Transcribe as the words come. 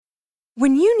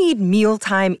When you need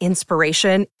mealtime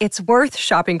inspiration, it's worth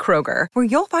shopping Kroger, where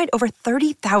you'll find over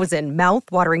 30,000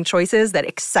 mouth-watering choices that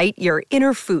excite your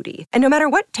inner foodie. And no matter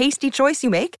what tasty choice you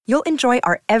make, you'll enjoy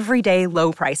our everyday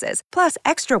low prices, plus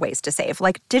extra ways to save,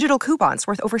 like digital coupons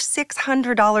worth over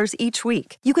 $600 each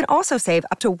week. You can also save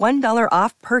up to $1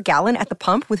 off per gallon at the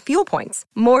pump with fuel points.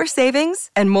 More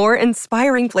savings and more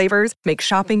inspiring flavors make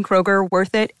shopping Kroger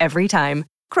worth it every time.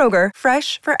 Kroger,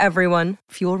 fresh for everyone.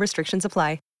 Fuel restrictions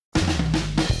apply.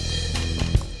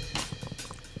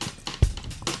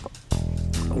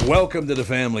 Welcome to the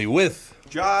family with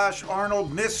Josh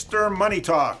Arnold, Mr. Money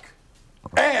Talk.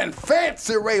 And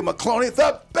Fancy Ray McCloney,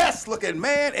 the best-looking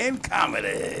man in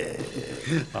comedy.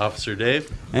 Officer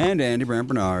Dave. And Andy Brand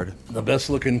Bernard. the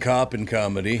best-looking cop in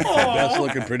comedy, the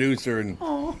best-looking producer, and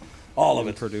all of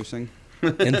it. Producing.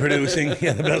 In producing.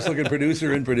 Yeah, the best-looking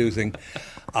producer in producing.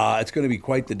 It's going to be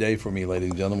quite the day for me, ladies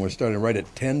and gentlemen. We're starting right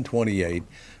at 10:28,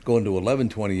 going to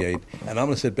 11:28, and I'm going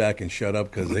to sit back and shut up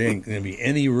because there ain't going to be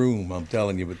any room, I'm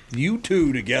telling you. But you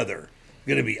two together,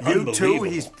 going to be unbelievable.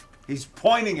 You two, he's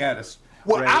pointing at us.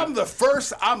 Well, Ray. I'm the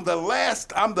first, I'm the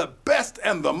last, I'm the best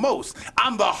and the most.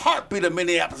 I'm the heartbeat of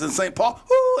Minneapolis and St. Paul.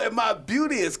 Woo, and my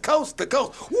beauty is coast to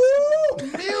coast. Woo,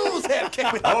 Muse had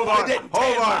kicked me. Hold on, They didn't hold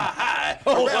take on. my high.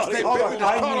 Hold Or else on, they hold bit on. me the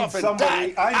I caught need off and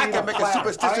somebody- die. I I need can a make a platter.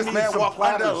 superstitious I need man some walk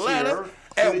under a platters ladder here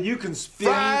so and that you can spin.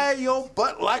 fry your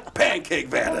butt like pancake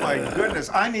batter. Oh, my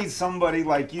goodness. I need somebody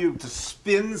like you to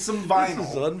spin some This is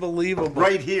vinyl unbelievable.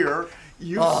 right here.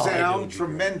 You I sound don't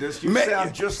tremendous. You Man,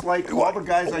 sound just like all the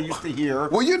guys I used to hear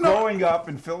Well, you know- growing up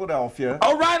in Philadelphia.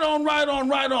 Oh, right on.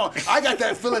 I got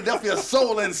that Philadelphia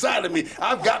soul inside of me.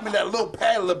 I've got me that little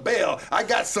Patti LaBelle. I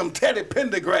got some Teddy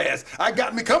Pendergrass. I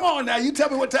got me. Come on now, you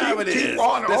tell me what time it is. Keep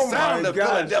on. The Oh, sound my of gosh.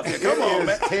 Philadelphia. Come It on,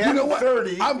 is man. You know what?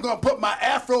 10:30. I'm gonna put my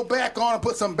afro back on and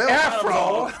put some bell Afro?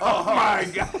 bottoms on. Oh, my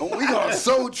God. We gonna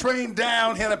soul train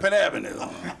down Hennepin Avenue.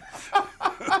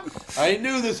 I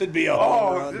knew this would be a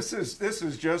home Oh, run. this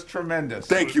is just tremendous.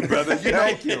 Thank you, brother. You know,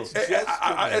 Thank you.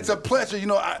 It's a pleasure. You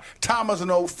know, Tom is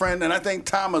an old friend, and I think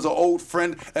Tom is an old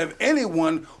friend of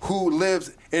anyone who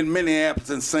lives in Minneapolis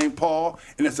and St. Paul,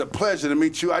 and it's a pleasure to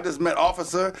meet you. I just met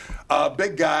Officer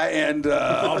Big Guy, and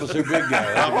Officer Big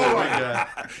Guy. Hold on.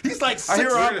 he's like I hear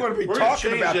six. I'm going to be we're gonna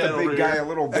talking change about that the over big guy here. a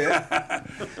little bit.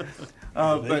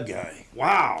 Big guy.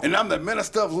 Wow. And I'm the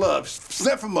minister of love,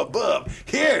 sent from above,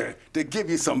 here to give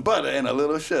you some butter and a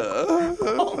little shove.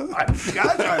 Oh, my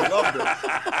gosh, I love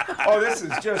this. Oh, this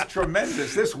is just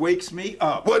tremendous. This wakes me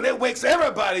up. Well, that wakes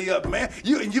everybody up, man.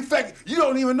 In fact, you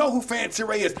don't even know who Fancy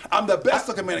Ray is. I'm the best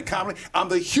looking man in comedy. I'm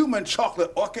the human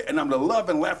chocolate orchid, and I'm the love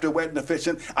and laughter wet and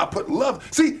efficient. I put love.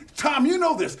 See, Tom, you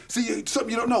know this. See,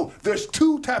 something you don't know. There's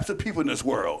two types of people in this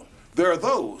world. There are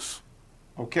those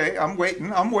Okay, I'm waiting.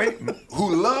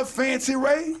 who love Fancy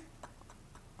Ray,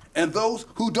 and those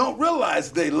who don't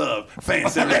realize they love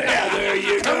Fancy Ray. There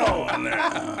you go. Come on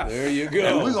now. There you And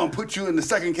go. we're going to put you in the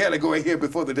second category here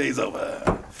before the day's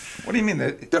over. What do you mean?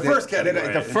 The first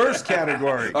category. The first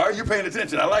category. All right, you're paying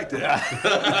attention. I like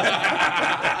that.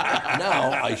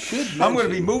 Now, I should mention... I'm going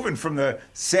to be moving from the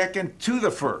second to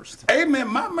the first. Amen,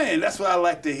 my man. That's what I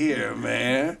like to hear,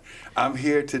 man. I'm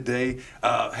here today.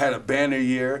 Had a banner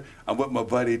year. I'm with my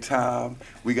buddy Tom.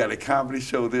 We got a comedy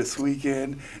show this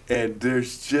weekend, and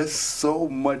there's just so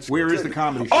much. Where is the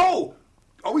comedy show? Oh!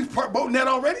 Are we promoting that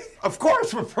already? Of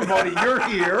course we're promoting. You're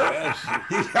here.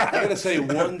 I got to say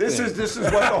one This thing. is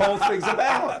what the whole thing's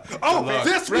about. Oh,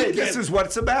 this Ray, weekend. this is what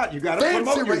it's about. You got to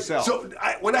Fancy promote Ray. yourself. So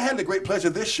when I had the great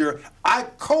pleasure this year, I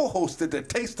co-hosted the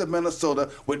Taste of Minnesota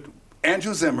with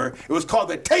Andrew Zimmer. It was called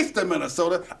the Taste of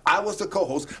Minnesota. I was the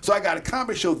co-host. So I got a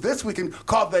comedy show this weekend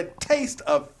called The Taste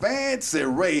of Fancy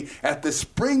Ray at the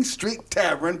Spring Street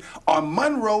Tavern on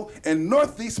Monroe in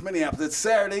Northeast Minneapolis. It's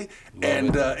Saturday,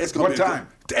 and it's going to What be time?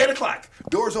 8 o'clock.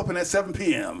 Doors open at 7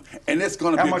 p.m. And it's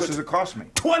going to How be much good. does it cost me?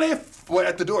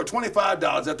 At the door,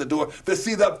 $25 at the door to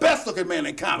see the best looking man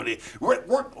in comedy.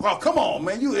 Oh, come on,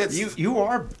 man. You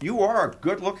are a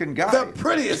good-looking guy. The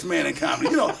prettiest man in comedy.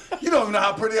 You don't even know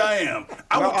how pretty I am.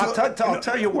 Well, I'll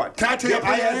tell you what. Can I tell you how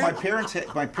pretty I am?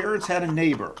 My parents had a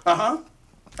neighbor. Uh-oh.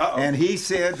 And he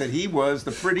said that he was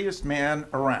the prettiest man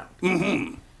around.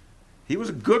 Mm-hmm. He was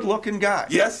a good-looking guy.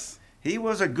 Yes. He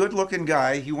was a good-looking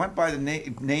guy. He went by the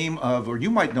name of, or you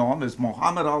might know him as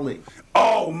Muhammad Ali.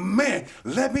 Oh, man.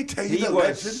 Let me tell you He the was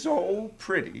legend so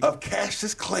pretty. of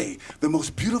Cassius Clay, the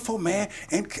most beautiful man.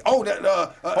 And hold on,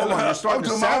 you're starting to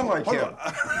sound like him.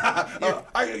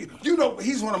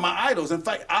 He's one of my idols. In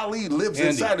fact, Ali lives Andy,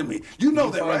 inside of me. You know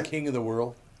Can that, you find right? King of the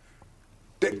World?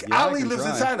 Ali can lives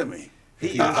try. inside of me.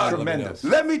 He is tremendous.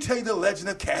 Let me tell you the legend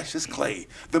of Cassius Clay,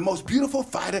 the most beautiful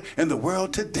fighter in the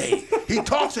world today. He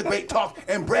talks a great talk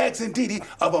and brags indeedy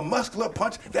of a muscular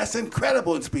punch that's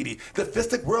incredible and speedy. The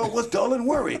fistic world was dull and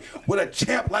worry. With a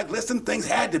champ like Listen, things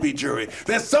had to be jury.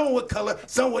 Then someone with color,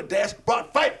 someone with dash,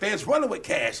 brought fight fans running with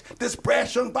cash. This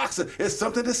brash young boxer is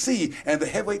something to see, and the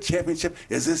heavyweight championship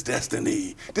is his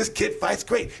destiny. This kid fights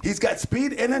great. He's got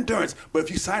speed and endurance, but if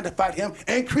you sign to fight him,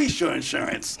 increase your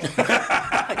insurance. He's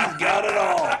got it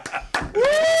all.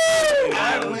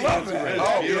 I love it.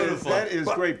 Oh, beautiful. That is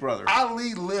great, brother.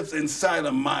 Ali lives inside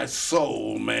of my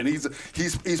soul, man.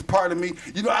 He's part of me.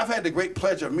 You know, I've had the great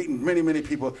pleasure of meeting many, many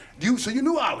people. So you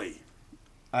knew Ali?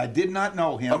 I did not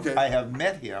know him. Okay. I have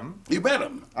met him. You met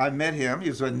him? I met him. He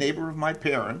was a neighbor of my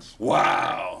parents.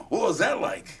 Wow. What was that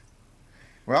like?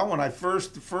 Well, when I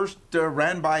first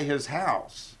ran by his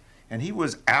house, and he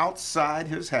was outside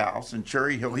his house in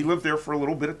Cherry Hill. He lived there for a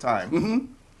little bit of time. Mm-hmm.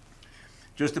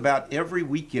 Just about every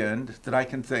weekend that I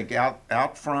can think,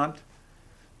 out front,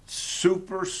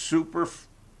 super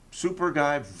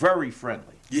guy, very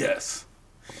friendly. Yes.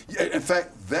 Yeah, in fact,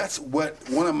 that's what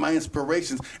one of my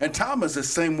inspirations. And Tom is the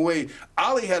same way.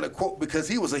 Ali had a quote because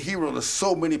he was a hero to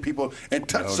so many people and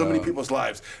touched so many people's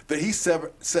lives that he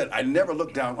said, "I never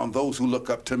look down on those who look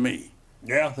up to me."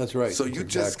 Yeah, that's right. So you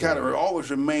just kind of always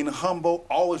remain humble,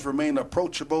 always remain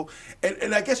approachable.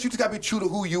 And I guess you just got to be true to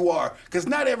who you are, because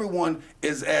not everyone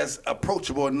is as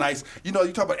approachable and nice. You know,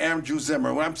 you talk about Andrew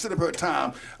Zimmer. When I'm sitting here at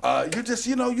Tom, at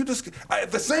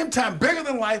the same time, bigger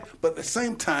than life, but at the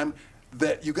same time,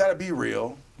 that you got to be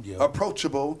real,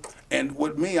 approachable. And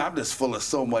with me, I'm just full of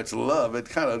so much love. It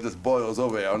kind of just boils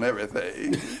over on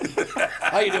everything.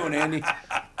 How you doing, Andy?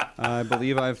 I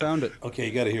believe I've found it. Okay,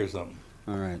 you got to hear something.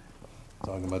 All right.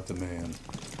 Talking about the man.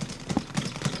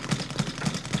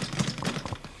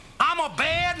 I'm a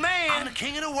bad man. I'm the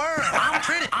king of the world. I'm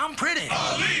pretty. I'm pretty.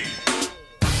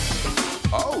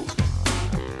 Oh.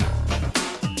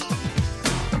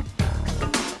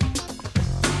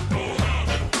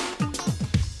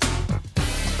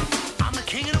 I'm the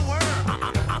king of the world.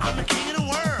 I'm the king of the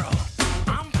world.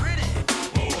 I'm pretty.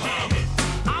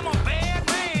 I'm a bad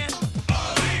man.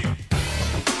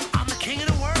 I'm the king of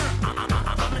the world. I'm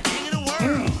the king of the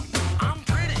world. I'm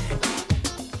pretty.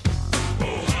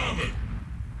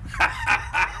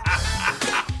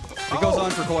 It goes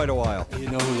on for quite a while. You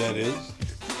know who that is?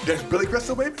 That's Billy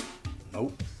Crystal, baby?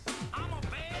 Nope.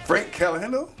 Frank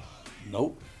Calahendo?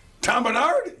 Nope. Tom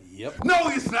Bernard? Yep. No,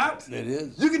 it's not. It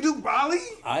is. You can do Ali?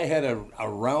 I had a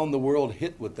around the world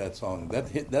hit with that song.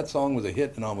 That song was a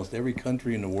hit in almost every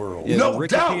country in the world. Yeah, No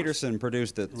Ricky doubt. Peterson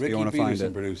produced it, if Ricky you want to Peterson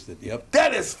find it. produced it. Yep.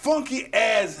 That is funky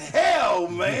as hell,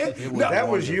 man. It was Now, That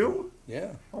was wonderful. you?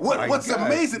 Yeah. my what's God.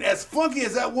 amazing, as funky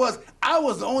as that was, I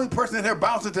was the only person in here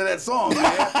bouncing to that song, man.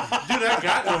 Dude, I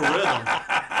got no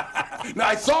rhythm. Now,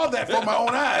 I saw that from my own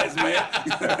eyes,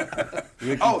 man.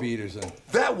 Ricky Peterson.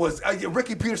 That was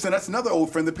Ricky Peterson. That's another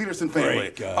old friend, the Peterson family.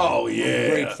 Great guy. Oh, yeah.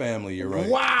 Great family, you're right.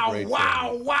 Wow, Great wow,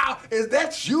 family. wow. Is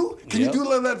that you? Can Yep. you do a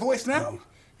little of that voice now?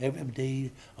 Every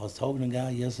day, I was talking to a guy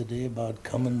yesterday about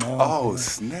coming down. Oh,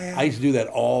 snap. I used to do that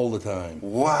all the time.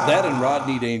 Wow. That and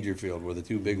Rodney Dangerfield were the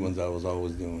two big ones I was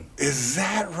always doing. Is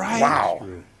that right? Wow.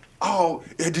 True. Oh,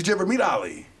 did you ever meet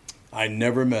Ali? I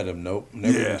never met him. Nope.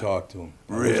 Never Yeah. even talked to him.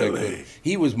 I wish I Really? could.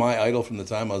 He was my idol from the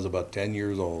time I was about 10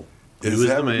 years old. He was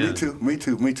the man. Me too, me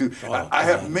too, me too. Oh, I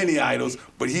have God. many idols,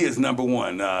 but he is number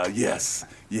one. Yes,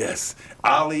 yes.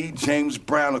 Ali, James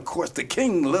Brown, of course, the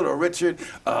King, Little Richard,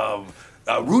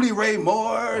 Rudy Ray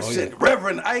Moore, Oh, yeah.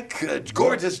 Reverend Ike,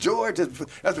 Gorgeous George.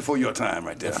 That's before your time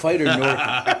right there. The fighter Norton.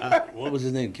 What was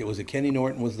his name? Was it Kenny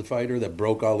Norton was the fighter that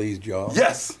broke Ali's jaw?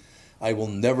 Yes. I will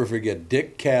never forget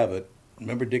Dick Cavett.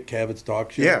 Remember Dick Cavett's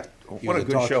talk show? Yeah. He What was a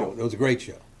good talk show. It was a great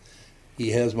show. He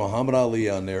has Muhammad Ali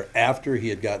on there after he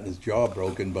had gotten his jaw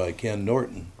broken by Ken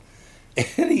Norton.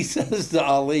 And he says to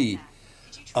Ali,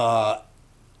 I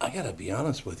got to be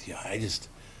honest with you. I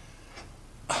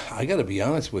got to be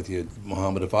honest with you,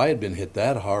 Muhammad. If I had been hit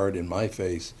that hard in my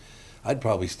face, I'd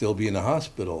probably still be in the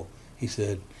hospital. He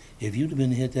said, if you'd have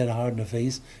been hit that hard in the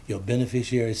face, your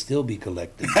beneficiaries still be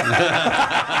collected.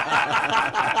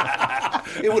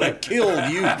 It would have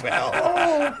killed you, pal.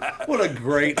 Oh, what a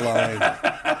great line.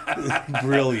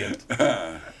 Brilliant.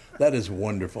 That is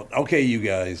wonderful. Okay, you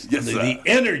guys. Yes, the, sir. the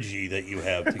energy that you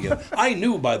have together. I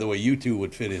knew, by the way, you two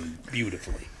would fit in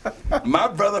beautifully. My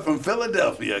brother from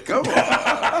Philadelphia. Come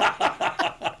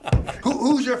on.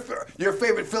 Who's your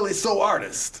favorite Philly soul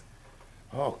artist?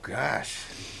 Oh, gosh.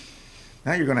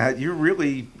 Now you're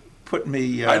really putting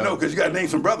me... I know, because you got to name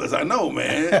some brothers. I know,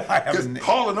 man. I haven't- Because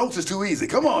Hall & Oates is too easy.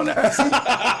 Come on now. See?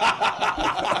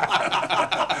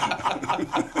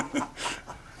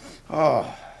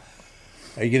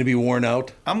 Are you going to be worn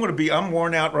out? I'm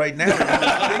worn out right now just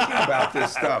thinking about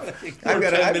this stuff. I've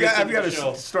got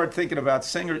to start thinking about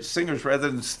singers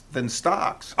rather than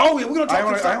stocks. Oh, yeah, we're going to talk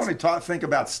about I stocks. only think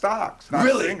about stocks, not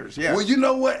Really? singers. Yeah. Well, you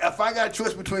know what? If I got a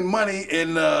choice between money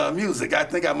and music, I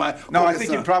think I might. No, I focus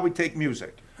think on- you'd probably take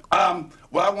music. Well,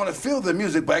 I want to feel the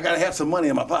music, but I got to have some money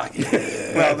in my pocket.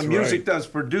 Well, the music does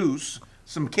produce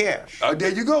some cash. There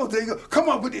you go. There you go. Come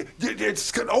on, but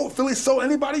it's old Philly soul.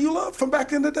 Anybody you love from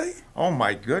back in the day? Oh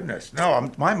my goodness! No,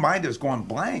 my mind is going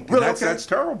blank. Really? That's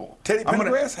terrible. Teddy I'm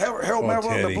gonna- Pendergrass, Harold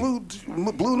Melville, Teddy.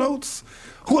 the Blue Notes.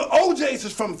 Who? OJ's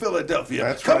is from Philadelphia.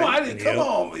 That's come right. on, come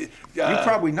on. You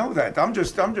probably know that. I'm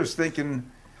just thinking.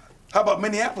 How about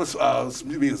Minneapolis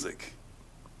music?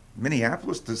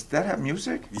 Minneapolis, does that have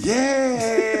music?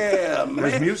 Yeah, man.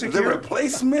 There's music The here?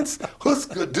 Replacements,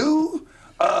 Husker Du.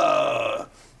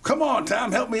 Come on,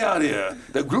 Tom, help me out here.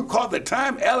 The group called The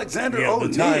Time, Alexander Yeah, the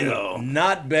O'Neill. time,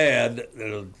 not bad.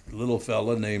 A little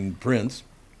fella named Prince.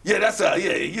 Yeah, that's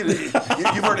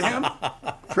you've heard of him?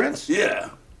 Prince? Yeah.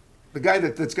 The guy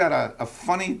that's got a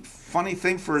funny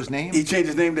thing for his name? He changed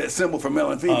his name to that symbol for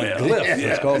male and female. Glyph.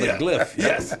 It's called a glyph.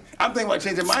 Yes. I'm thinking about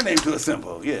changing my name to a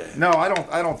symbol. Yeah. No, I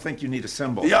don't think you need a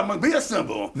symbol. Yeah, I'm gonna be a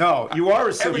symbol. No, you are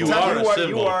a symbol. Every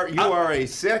time You are a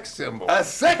sex symbol. A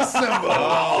sex symbol.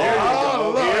 There you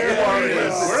go. Lord. Here Yeah, you yeah,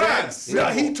 go. right. Sex No,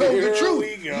 he told the Here truth.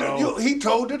 we go. He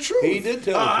told the truth. He did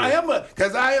tell the I truth.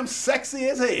 because I am sexy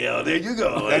as hell. There you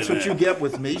go. That's what you get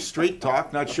with me, straight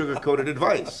talk, not sugar-coated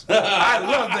advice. I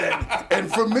love that.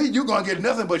 And from me, you're gonna get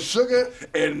nothing but sugar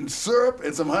and syrup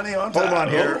and some honey on top. Hold on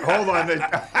here. Hold on.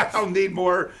 I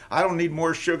don't need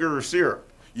more sugar or syrup.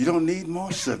 You don't need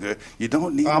more sugar. You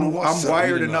don't need I'm more sugar.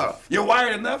 wired enough. You're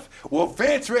wired enough? Well,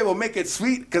 Fancy Ray will make it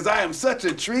sweet because I am such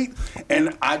a treat.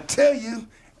 And I tell you,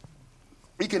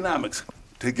 economics,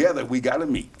 together we got to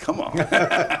meet. Come on.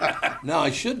 Now,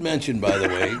 I should mention, by the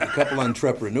way, a couple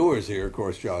entrepreneurs here. Of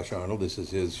course, Josh Arnold. This is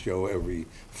his show every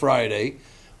Friday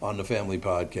on the Family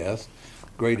Podcast.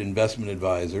 Great investment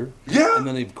advisor. Yeah. And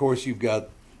then, of course, you've got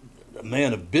a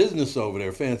man of business over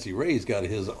there. Fancy Ray's got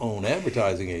his own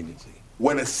advertising agency.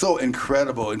 When it's so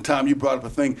incredible, and Tom, you brought up a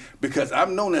thing because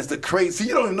I'm known as the crazy.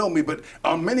 You don't even know me, but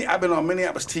I've been on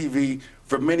Minneapolis TV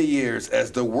for many years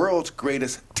as the world's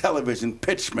greatest television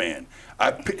pitchman.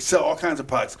 I sell all kinds of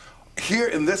products here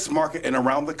in this market and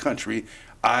around the country.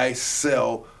 I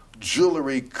sell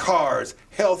jewelry, cars,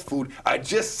 health food. I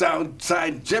just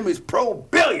signed Jimmy's Pro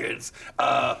Billiards.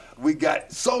 We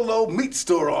got Solo Meat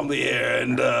Store on the air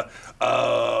and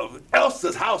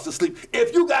Elsa's House to Sleep.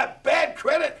 If you got bad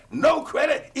credit, no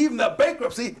credit, even the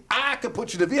bankruptcy, I can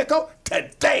put you in the vehicle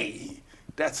today.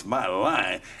 That's my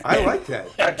line. I like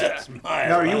that. That's my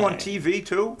Now, are you line. on TV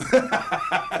too?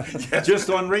 Just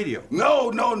on radio? No.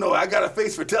 I got a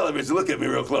face for television. Look at me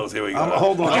real close. Here we go.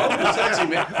 Hold on. Sexy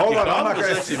man. Hold on. I'm not I'm a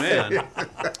going sexy man.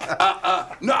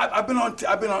 No,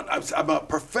 I'm a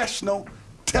professional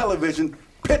television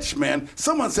pitchman.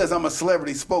 Someone says I'm a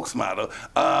celebrity spokesmodel.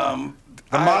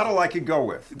 The model I could go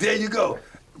with. There you go.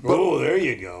 Oh, there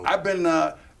you go. I've been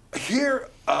here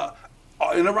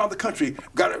and around the country.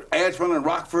 Got ads running in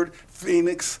Rockford,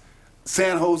 Phoenix,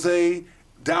 San Jose,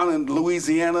 down in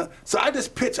Louisiana. So I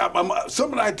just pitch.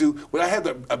 Something I do when I have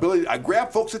the ability, I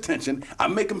grab folks' attention, I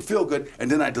make them feel good, and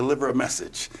then I deliver a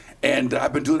message. And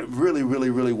I've been doing a really,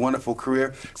 really, really wonderful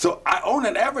career. So I own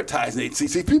an advertising agency.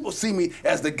 See, people see me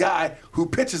as the guy who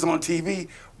pitches on TV,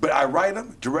 but I write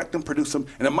them, direct them, produce them,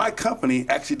 and then my company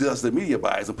actually does the media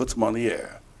buys and puts them on the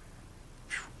air.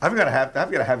 I've got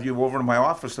to have you over to my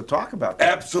office to talk about that.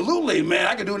 Absolutely, man.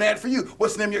 I can do an ad for you.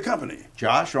 What's the name of your company?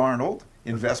 Josh Arnold,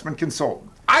 investment consultant.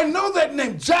 I know that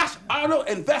name, Josh Arnold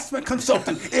Investment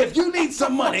Consultant. If you need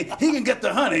some money, he can get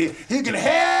the honey. He can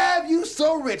have you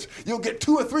so rich, you'll get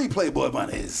 2 or 3 Playboy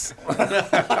bunnies.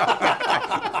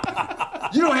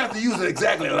 You don't have to use it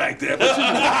exactly like that, but you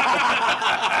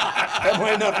That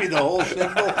might not be the whole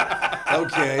symbol.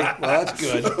 Okay, well, that's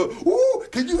good. Ooh,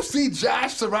 can you see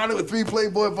Josh surrounded with 3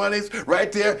 Playboy bunnies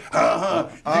right there?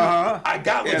 I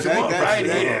got what you want right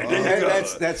here. There you go.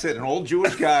 That's it. An old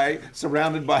Jewish guy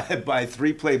surrounded by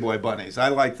 3 Playboy bunnies. I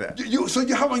like that.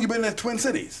 How long you been in the Twin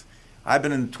Cities? I've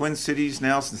been in the Twin Cities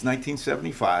now since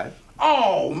 1975.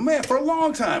 Oh, man, for a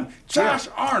long time. Josh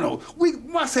Arnold. We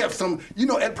must have some, you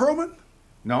know Ed Perlman?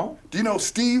 No? Do you know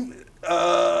Steve?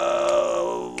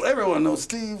 Everyone knows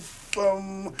Steve.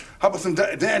 How about some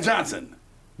Dan Johnson?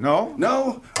 No?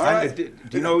 No? All right. Do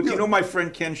you know my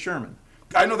friend Ken Sherman?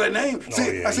 I know that name.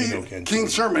 yeah, I see you know Ken King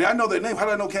Sherman. I know that name. How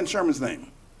do I know Ken Sherman's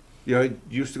name? You know, he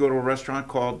used to go to a restaurant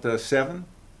called Seven.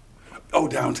 Oh,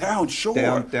 downtown, sure.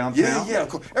 Downtown? Yeah, of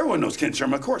course. Everyone knows Ken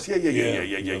Sherman, of course.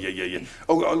 Yeah.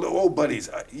 Old buddies,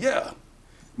 yeah.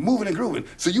 Moving and grooving.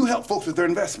 So you help folks with their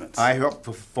investments. I help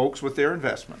folks with their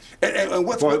investments. And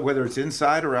what's Whether it's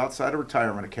inside or outside a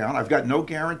retirement account, I've got no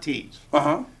guarantees.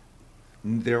 Uh-huh.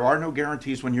 There are no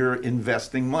guarantees when you're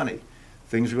investing money.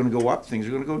 Things are going to go up, things are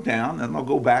going to go down, then they'll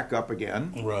go back up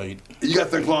again. Right. You got to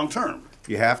think long term.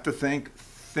 You have to think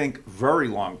very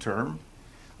long term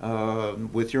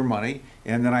with your money,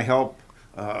 and then I help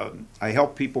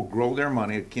people grow their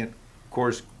money. I can't, of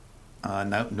course,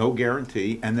 no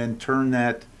guarantee, and then turn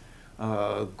that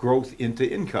growth into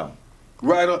income.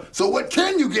 Right on. So what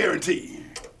can you guarantee?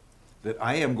 That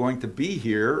I am going to be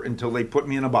here until they put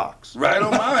me in a box. Right on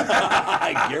mine.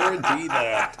 I guarantee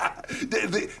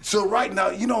that. So right now,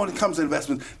 you know, when it comes to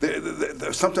investments,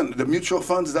 there's something, the mutual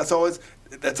funds, that's always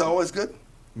good?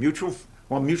 Mutual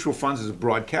funds is a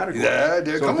broad category. Yeah,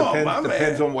 so come on, my man.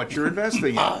 Depends on what you're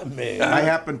investing in. Man. I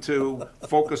happen to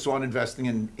focus on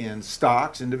investing in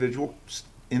stocks, individual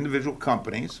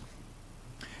companies,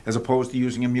 as opposed to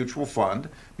using a mutual fund.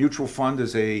 Mutual fund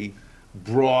is a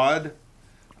broad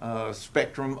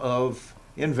spectrum of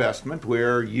investment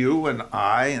where you and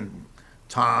I and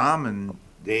Tom and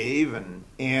Dave and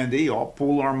Andy all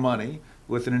pool our money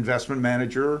with an investment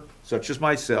manager such as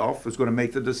myself who's going to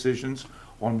make the decisions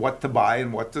on what to buy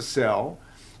and what to sell.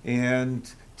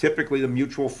 And typically the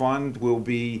mutual fund will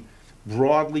be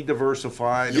broadly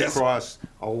diversified across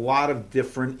a lot of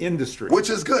different industries.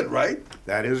 Which is good, right?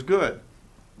 That is good.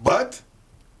 But?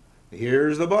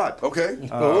 Here's the but. Okay. You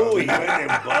went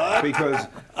there, bud. Because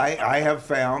I have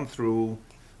found through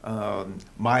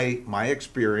my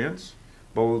experience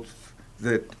both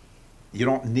that you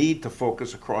don't need to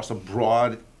focus across a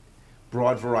broad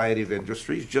variety of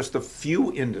industries, just a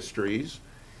few industries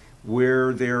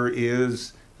where there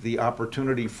is the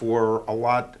opportunity for a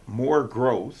lot more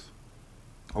growth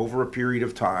over a period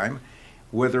of time,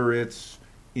 whether it's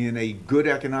in a good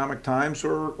economic times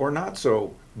or not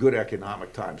so good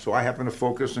economic times. So I happen to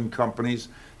focus on companies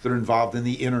that are involved in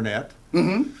the internet,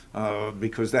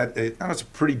 because that's a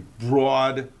pretty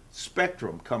broad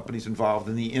spectrum, companies involved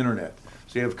in the internet.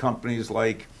 So you have companies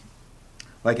like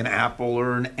an Apple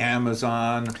or an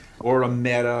Amazon or a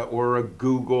Meta or a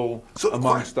Google,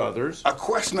 amongst others. A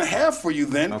question I have for you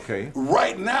then. Okay.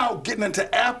 Right now, getting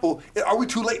into Apple, are we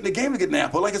too late in the game to get into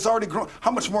Apple? Like it's already grown.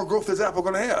 How much more growth is Apple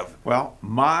going to have? Well,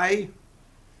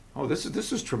 this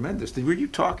is tremendous. Were you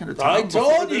talking to Tom? I told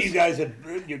before you, this? you guys are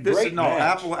you're great.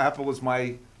 match. Apple is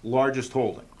my largest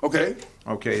holding. Okay.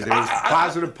 Okay, there's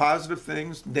positive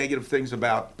things, negative things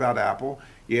about Apple.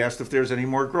 You asked if there's any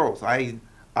more growth.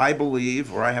 I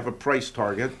believe, or I have a price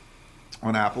target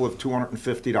on Apple of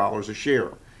 $250 a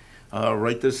share.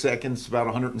 Right this second, it's about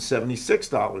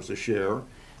 $176 a share,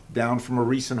 down from a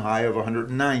recent high of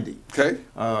 $190. Okay.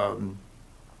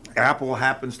 Apple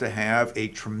happens to have a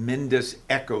tremendous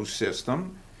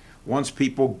ecosystem. Once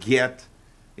people get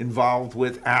involved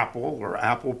with Apple or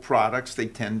Apple products, they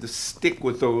tend to stick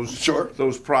with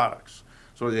those products.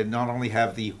 So they not only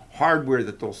have the hardware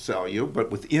that they'll sell you, but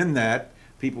within that,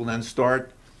 people then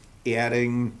start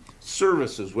adding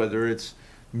services, whether it's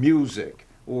music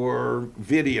or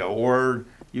video, or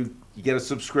you get a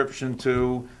subscription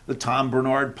to the Tom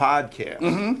Bernard podcast.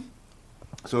 Mm-hmm.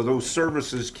 So those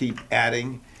services keep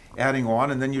adding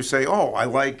on, and then you say, oh, I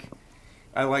like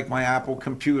my Apple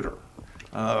computer.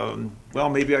 Well,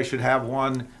 maybe I should have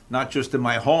one not just in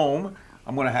my home.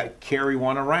 I'm going to carry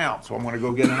one around, so I'm going to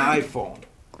go get an iPhone.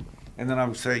 And then I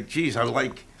would say, geez, I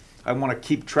want to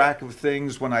keep track of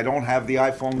things when I don't have the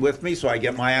iPhone with me, so I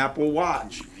get my Apple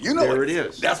Watch. You know, there it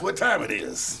is. That's what time it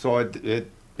is. So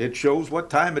it shows what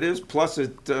time it is. Plus,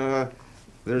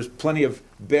 there's plenty of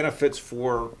benefits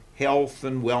for health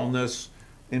and wellness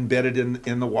embedded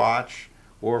in the watch,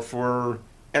 or for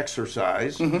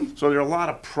exercise. Mm-hmm. So there are a lot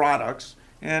of products,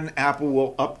 and Apple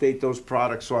will update those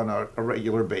products on a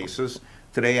regular basis.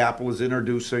 Today, Apple is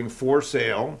introducing for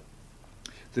sale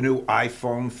the new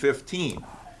iPhone 15.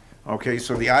 Okay,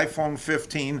 so the iPhone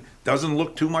 15 doesn't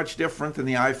look too much different than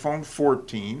the iPhone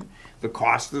 14. The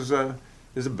cost is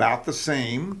about the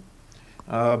same,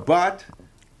 but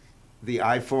the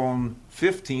iPhone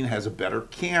 15 has a better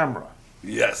camera.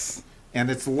 Yes. And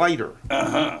it's lighter.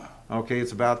 Uh-huh. Okay,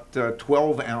 it's about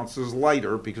 12 ounces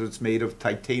lighter because it's made of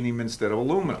titanium instead of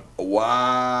aluminum.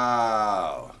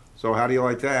 Wow. So how do you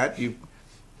like that?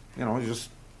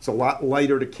 It's a lot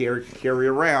lighter to carry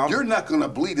around. You're not going to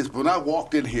believe this, but when I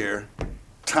walked in here,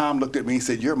 Tom looked at me and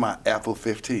said, "You're my Apple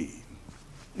 15."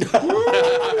 The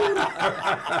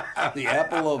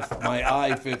apple of my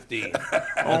eye 15.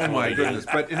 Oh my goodness.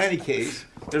 But in any case,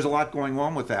 there's a lot going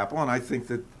on with Apple, and I think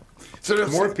that So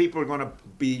there's more people are going to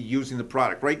be using the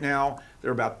product. Right now,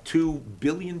 there are about 2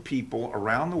 billion people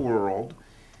around the world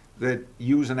that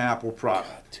use an Apple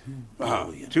product.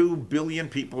 2 billion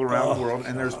people around the world,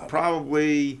 and there's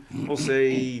probably, we'll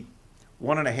say,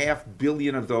 1.5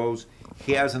 billion of those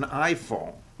has an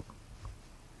iPhone.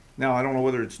 Now, I don't know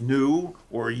whether it's new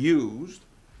or used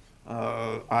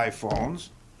iPhones.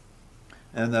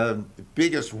 And the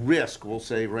biggest risk, we'll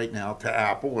say right now, to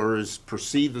Apple, or is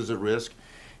perceived as a risk,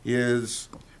 is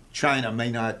China may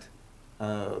not,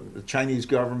 the Chinese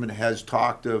government has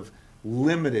talked of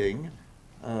limiting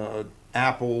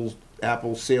Apple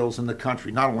sales in the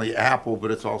country. Not only Apple,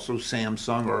 but it's also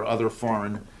Samsung or other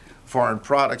foreign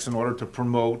products in order to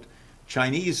promote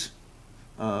Chinese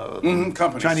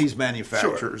companies. Chinese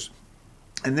manufacturers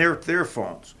and their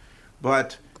phones.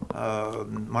 But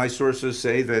my sources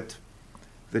say that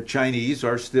the Chinese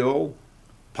are still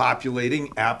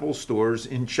populating Apple stores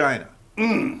in China.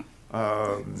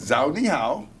 Zhao Ni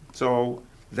Hao. So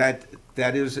that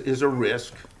is a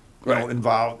risk Right.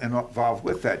 involved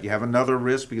with that. You have another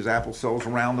risk because Apple sells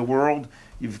around the world.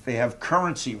 They have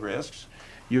currency risks.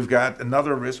 You've got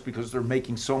another risk because they're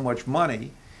making so much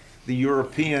money. The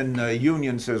European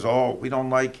Union says, oh, we don't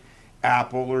like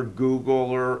Apple or Google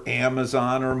or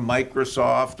Amazon or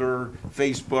Microsoft or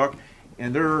Facebook.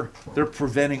 And they're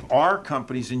preventing our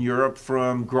companies in Europe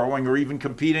from growing or even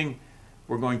competing.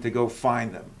 We're going to go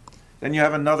find them. Then you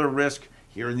have another risk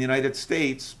here in the United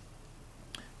States.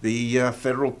 The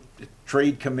Federal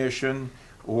Trade Commission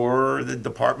or the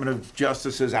Department of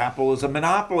Justice says Apple is a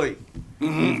monopoly.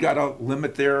 You've got to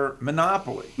limit their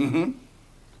monopoly.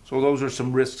 So those are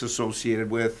some risks associated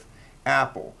with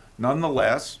Apple.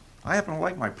 Nonetheless, I happen to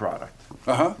like my product.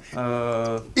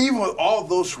 Even with all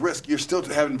those risks, you still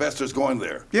have investors going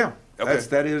there. Yeah, Okay.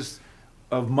 that is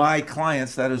of my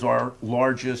clients. That is our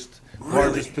largest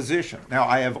position. Now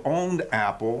I have owned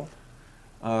Apple,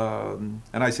 and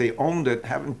I say owned it,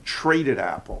 haven't traded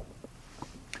Apple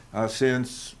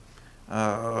since.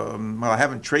 Well, I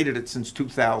haven't traded it since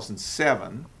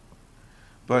 2007,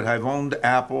 but I've owned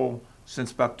Apple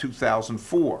since about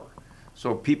 2004.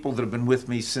 So people that have been with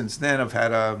me since then have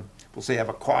had have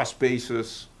a cost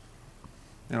basis,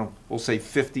 we'll say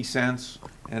 50 cents,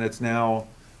 and it's now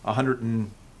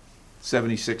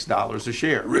 $176 a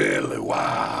share. Really?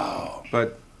 Wow.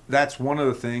 But that's one of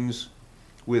the things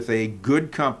with a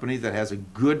good company that has a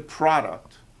good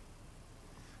product,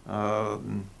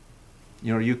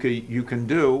 you can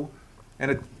do,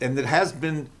 and it has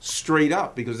been straight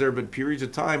up because there have been periods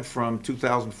of time from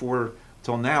 2004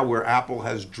 till now where Apple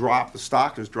has dropped, the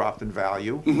stock has dropped in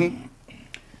value,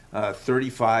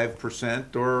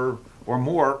 35% or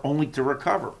more, only to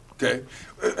recover. Okay.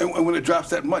 And when it drops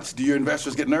that much, do your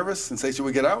investors get nervous and say, should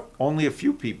we get out? Only a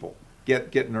few people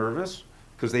get nervous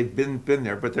because they've been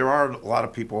there, but there are a lot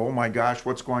of people, oh my gosh,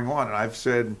 what's going on? And I've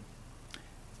said,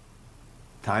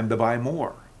 time to buy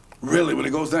more. Really, when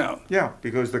it goes down? Yeah,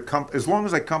 because as long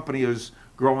as a company is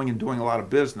growing and doing a lot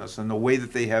of business, and the way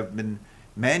that they have been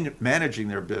managing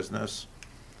their business,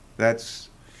 that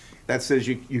says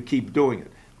you keep doing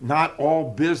it. Not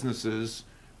all businesses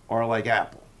are like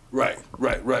Apple. Right.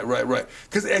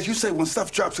 Because as you say, when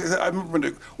stuff drops, I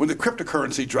remember when the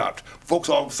cryptocurrency dropped, folks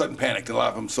all of a sudden panicked, and a lot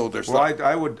of them sold their stuff.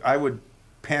 Well, I would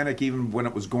panic even when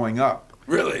it was going up.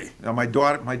 Really? Now, my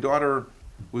daughter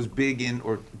was big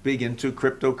into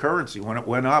cryptocurrency. When it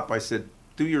went up, I said,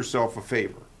 do yourself a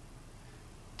favor.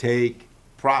 Take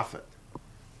profit.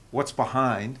 What's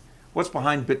behind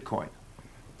Bitcoin?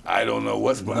 I don't know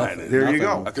what's behind it. There you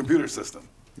go. A computer system.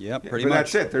 Yep, Yeah, pretty but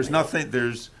much. that's it. There's nothing.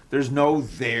 There's no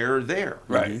there.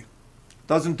 Right.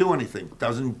 Doesn't do anything.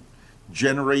 Doesn't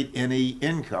generate any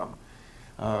income.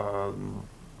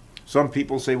 Some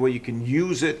people say, well, you can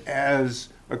use it as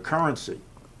a currency.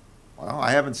 Well,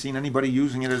 I haven't seen anybody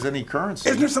using it as any currency.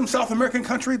 Isn't there some South American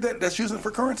country that's using it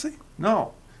for currency?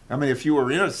 No. I mean, if you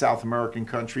were in a South American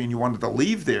country and you wanted to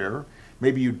leave there,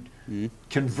 maybe you'd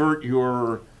convert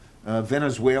your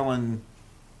Venezuelan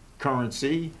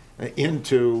currency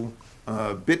into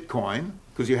Bitcoin,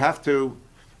 because you have to,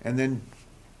 and then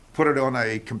put it on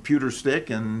a computer stick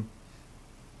and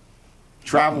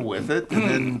travel with it, and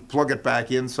then plug it back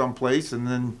in someplace, and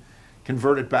then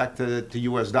convert it back to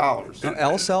U.S. dollars.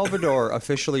 El Salvador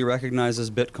officially recognizes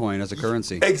Bitcoin as a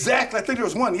currency. Exactly. I think there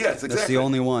was one. Yes, exactly. That's the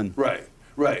only one. Right.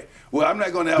 Well, I'm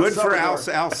not going to El Good for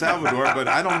Salvador. El Salvador, but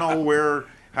I don't know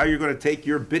how you're going to take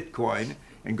your Bitcoin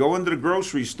and go into the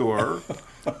grocery store.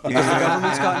 Because the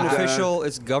government's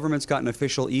got an government's got an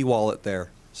official e-wallet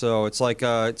there. So it's like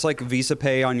Visa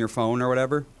Pay on your phone or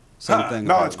whatever. Same thing.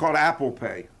 No, it's called Apple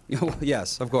Pay.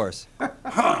 Yes, of course.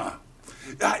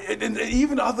 And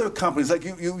even other companies, like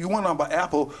you went on about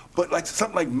Apple, but like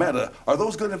something like Meta, are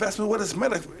those good investments? What is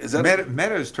Meta? Is that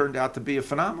Meta has turned out to be a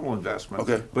phenomenal investment.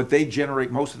 Okay. But they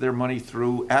generate most of their money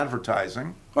through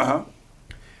advertising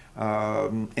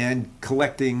and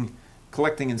collecting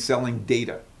and selling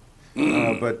data.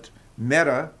 But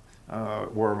Meta,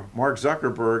 where Mark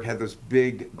Zuckerberg had this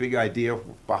big idea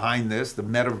behind this, the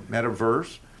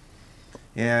metaverse,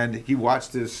 and he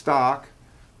watched his stock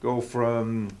go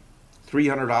from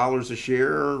 $300 a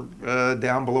share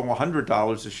down below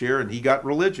 $100 a share, and he got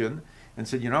religion and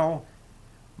said,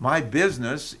 my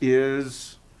business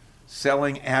is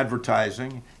selling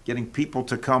advertising, getting people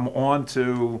to come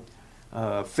onto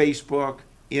Facebook,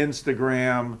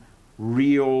 Instagram,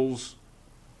 Reels,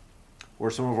 or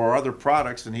some of our other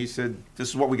products. And he said, this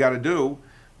is what we got to do.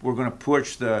 We're going to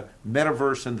push the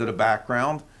metaverse into the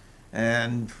background.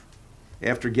 And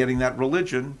after getting that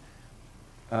religion,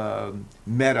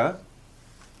 Meta,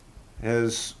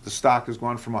 the stock has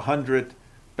gone from $100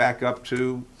 back up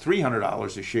to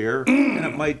 $300 a share, and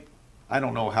it might, I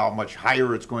don't know how much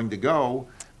higher it's going to go,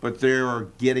 but they're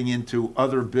getting into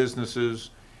other businesses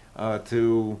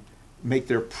to make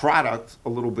their product a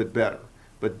little bit better.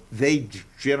 But they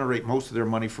generate most of their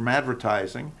money from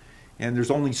advertising, and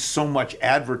there's only so much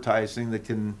advertising that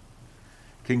can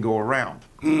go around.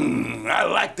 I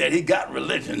like that he got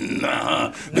religion,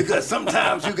 because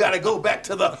sometimes you got to go back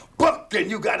to the book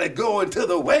and you got to go into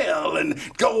the well and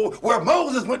go where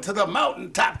Moses went to the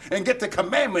mountaintop and get the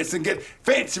commandments and get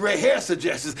fancy hair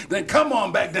suggestions, then come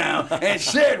on back down and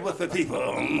share it with the people.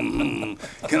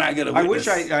 Can I get a witness?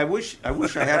 I wish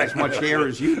I had as much hair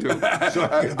as you do, so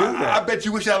I could do that. I bet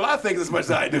you wish you had a lot of things as much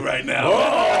as I do right now.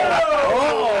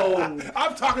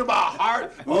 I'm talking about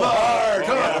heart, love,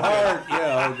 Heart.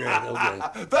 Yeah, okay.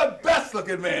 the best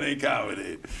looking man in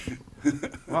comedy.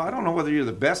 Well, I don't know whether you're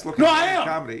the best looking No, man I am. in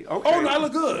comedy. Okay. Oh, no, I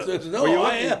look good. No,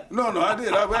 I am. No, I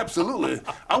did. Absolutely.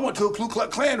 I went to a Ku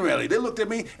Klux Klan rally. They looked at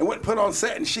me and went and put on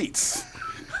satin sheets.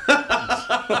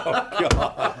 That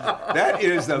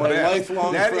is the My best.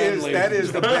 lifelong That friend, is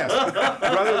ladies. the best,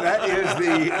 brother.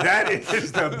 That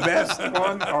is the best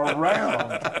one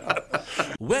around.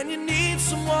 When you need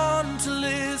someone to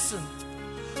listen,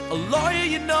 a lawyer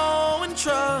you know and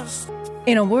trust.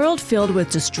 In a world filled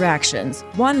with distractions,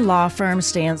 one law firm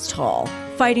stands tall,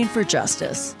 fighting for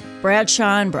justice.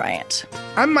 Bradshaw & Bryant.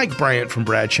 I'm Mike Bryant from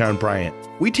Bradshaw & Bryant.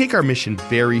 We take our mission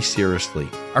very seriously.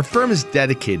 Our firm is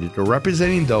dedicated to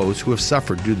representing those who have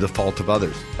suffered due to the fault of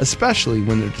others, especially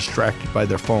when they're distracted by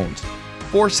their phones.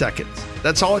 4 seconds.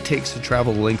 That's all it takes to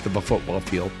travel the length of a football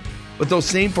field. But those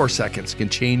same 4 seconds can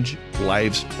change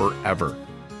lives forever.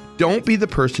 Don't be the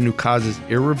person who causes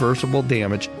irreversible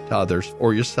damage to others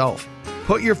or yourself.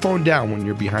 Put your phone down when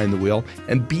you're behind the wheel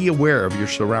and be aware of your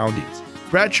surroundings.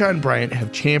 Bradshaw & Bryant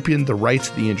have championed the rights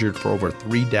of the injured for over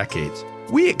 3 decades.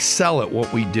 We excel at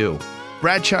what we do.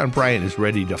 Bradshaw & Bryant is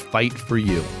ready to fight for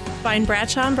you. Find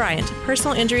Bradshaw & Bryant,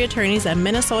 personal injury attorneys at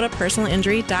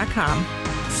minnesotapersonalinjury.com.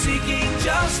 Seeking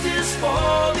justice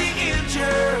for the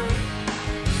injured.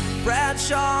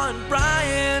 Bradshaw &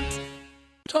 Bryant.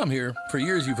 Tom here. For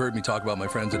years, you've heard me talk about my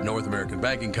friends at North American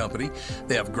Banking Company.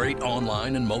 They have great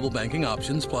online and mobile banking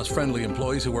options, plus friendly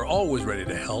employees who are always ready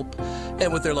to help.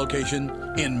 And with their location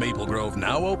in Maple Grove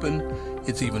now open,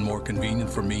 it's even more convenient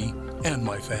for me and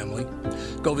my family.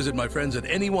 Go visit my friends at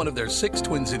any one of their 6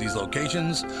 Twin Cities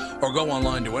locations or go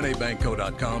online to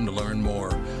nabankco.com to learn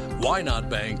more. Why not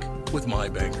bank with my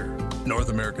banker? North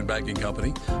American Banking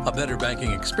Company, a better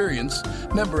banking experience,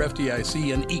 member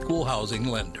FDIC, and equal housing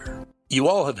lender. You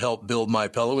all have helped build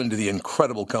MyPillow into the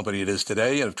incredible company it is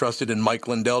today and have trusted in Mike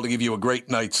Lindell to give you a great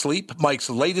night's sleep. Mike's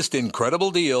latest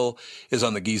incredible deal is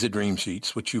on the Giza Dream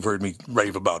Sheets, which you've heard me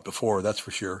rave about before, that's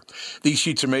for sure. These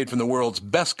sheets are made from the world's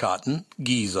best cotton,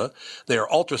 Giza. They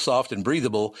are ultra soft and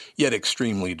breathable, yet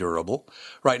extremely durable.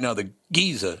 Right now, the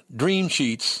Giza Dream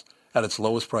Sheets at its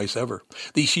lowest price ever.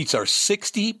 These sheets are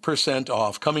 60%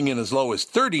 off, coming in as low as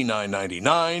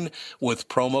 $39.99 with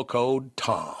promo code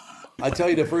TOM. I tell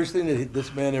you, the first thing that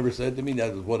this man ever said to me,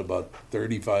 that was, about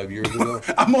 35 years ago?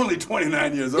 I'm only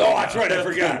 29 years old. Oh, that's right, I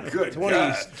forgot. Good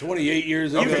 28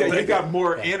 years ago. You got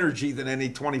more energy than any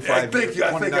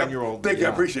 29-year-old. Thank you. I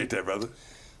appreciate that, brother.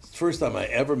 First time I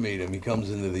ever meet him, he comes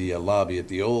into the lobby at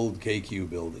the old KQ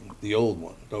building, the old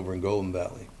one, over in Golden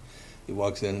Valley. He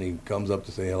walks in and he comes up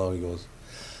to say hello. He goes,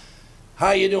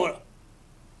 "How you doing?"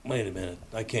 Wait a minute,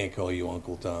 I can't call you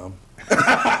Uncle Tom.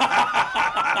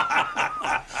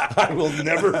 I will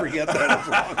never forget that as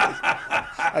long as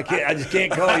I just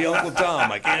can't call you Uncle Tom.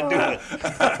 I can't do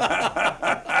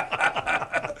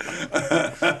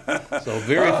So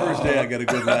very first day, I got a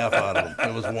good laugh out of him.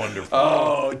 It was wonderful.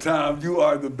 Oh, Tom, you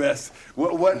are the best.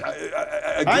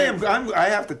 I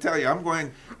have to tell you,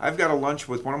 I've got a lunch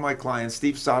with one of my clients,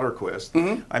 Steve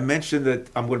Soderquist. I mentioned that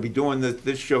I'm going to be doing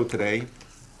this show today.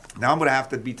 Now I'm going to have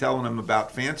to be telling him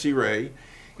about Fancy Ray.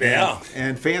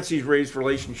 And Fancy Ray's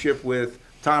relationship with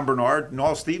Tom Bernard. And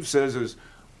all Steve says is,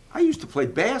 I used to play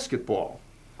basketball.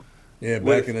 Yeah,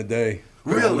 back in the day.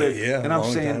 Really? Yeah. And I'm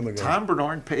saying, Tom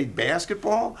Bernard played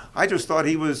basketball? I just thought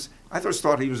he was a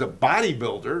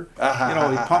bodybuilder. He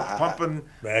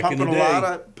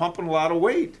pumping a lot of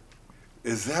weight.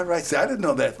 Is that right? See, I didn't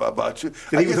know that about you.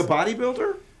 He was a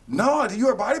bodybuilder? No, you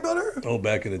were a bodybuilder? Oh,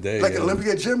 back in the day. Like an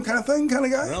Olympia gym kind of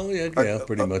guy? Well, yeah,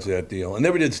 pretty much that deal. I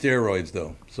never did steroids,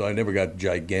 though, so I never got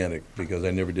gigantic because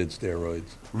I never did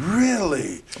steroids.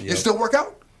 Really? Yep. You still work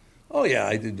out? Oh, yeah,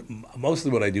 I did.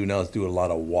 Mostly what I do now is do a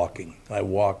lot of walking. I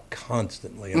walk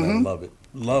constantly, and I love it.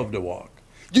 Love to walk.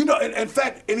 You know, in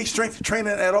fact, any strength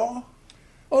training at all?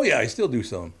 Oh, yeah, I still do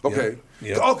some. Okay.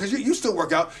 Yeah. Oh, because you still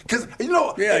work out. Because, you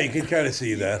know. Yeah, you can kind of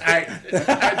see that.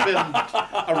 I've been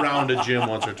around a gym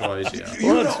once or twice, yeah.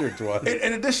 Once or twice.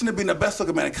 In addition to being the best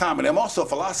looking man in comedy, I'm also a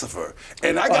philosopher.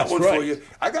 And I got one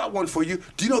for you.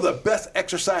 Do you know the best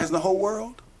exercise in the whole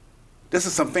world? This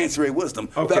is some Fancy Ray wisdom.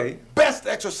 Okay. The best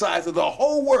exercise in the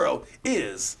whole world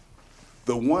is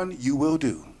the one you will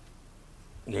do.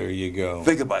 There you go.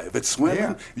 Think about it. If it's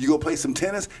swimming, you go play some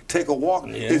tennis, take a walk.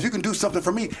 Yeah. If you can do something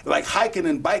for me, like hiking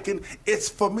and biking, it's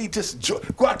for me just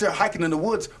go out there hiking in the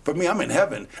woods. For me, I'm in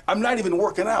heaven. I'm not even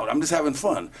working out. I'm just having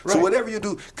fun. Right. So whatever you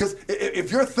do, because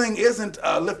if your thing isn't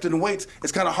lifting weights,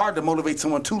 it's kind of hard to motivate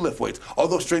someone to lift weights,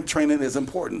 although strength training is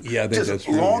important. Yeah, I think that's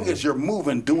true. As long as you're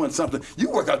moving, doing something.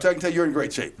 You work out, I can tell you're in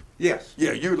great shape. Yes.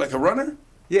 Yeah, you're like a runner?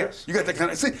 Yes. You got that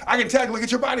kind of, see, I can tell, look at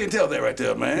your body and tell that right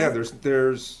there, man. Yeah,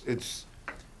 it's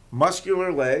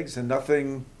muscular legs and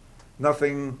nothing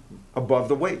above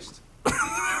the waist. He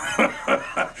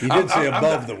did say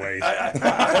above the waist. I'm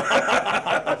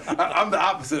the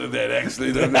opposite of that,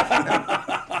 actually.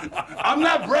 I'm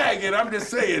not bragging. I'm just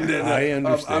saying that. I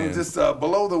understand. I'm just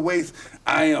below the waist.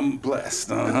 I am blessed.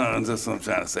 That's what I'm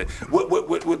trying to say.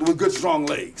 With good, strong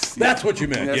legs. That's what you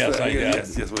meant. Yes, I did.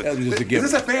 Yes. That was just a Is given.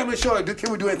 this a family show? Or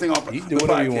can we do anything off You can the do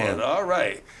whatever you podcast? want. All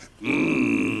right.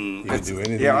 You can do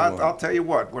anything you Yeah, want. I'll tell you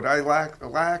what I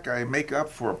lack, I make up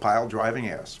for a pile driving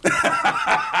ass.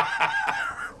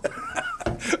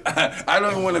 I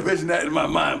don't even want to vision that in my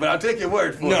mind, but I'll take your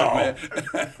word for it, man.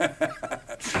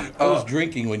 I was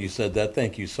drinking when you said that.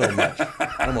 Thank you so much.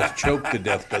 I almost choked to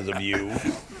death because of you.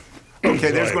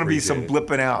 Okay, there's I going to be some appreciate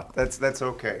blipping out. That's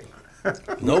okay.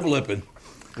 No blipping.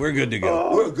 We're good to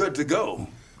go. We're good to go.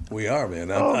 We are, man.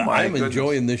 my I'm goodness.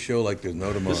 enjoying this show like there's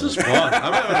no tomorrow. This is fun.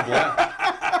 I'm having a blast.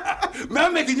 Man,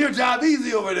 I'm making your job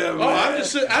easy over there, man. Oh,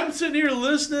 I'm sitting here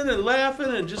listening and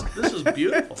laughing and just, this is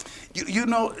beautiful. You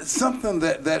know, something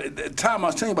that Tom, I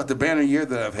was telling you about the banner year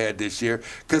that I've had this year,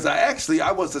 because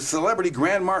I was the celebrity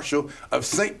grand marshal of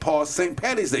St. Paul's St.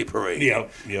 Patty's Day Parade.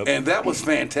 Yep. And that was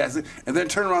fantastic. And then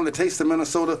turn around, the Taste of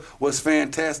Minnesota was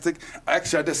fantastic.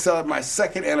 Actually, I just celebrated my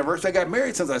second anniversary. I got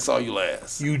married since I saw you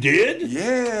last. You did?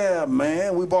 Yeah,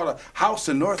 man. We bought a house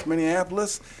in North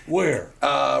Minneapolis. Where?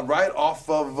 Right off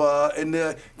of, in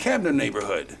the Camden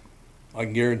neighborhood. I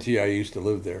can guarantee I used to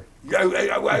live there. I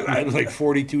There was like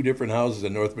 42 different houses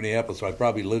in North Minneapolis, so I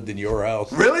probably lived in your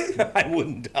house. Really? I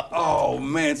wouldn't doubt. Oh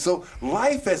man! So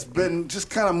life has been just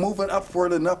kind of moving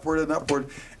upward and upward and upward,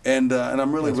 and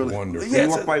I'm really, That's really wonderful. You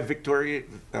walk by Victory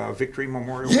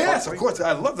Memorial Yes, Parkway? of course.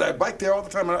 I love that. I bike there all the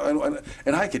time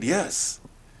and hike it. Yes.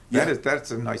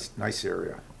 That's a nice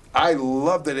area. I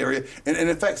love that area, and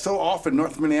in fact, so often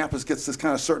North Minneapolis gets this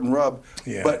kind of certain rub,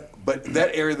 Yeah. but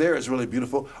that area there is really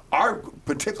beautiful. Our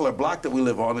particular block that we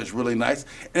live on is really nice,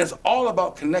 and it's all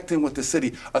about connecting with the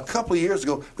city. A couple of years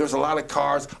ago, there was a lot of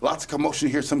cars, lots of commotion,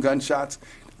 you hear some gunshots.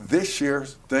 This year,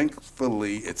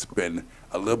 thankfully, it's been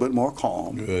a little bit more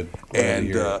calm. Good. Glad to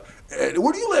hear And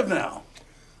where do you live now?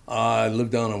 I live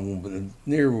down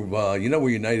near, you know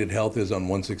where United Health is on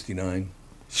 169?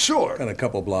 Sure. Kind of a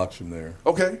couple blocks from there.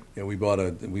 Okay. Yeah, we bought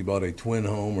a twin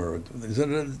home, or is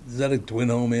that a twin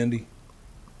home, Andy?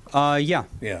 Yeah.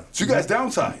 Yeah. So you guys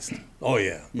downsized. Oh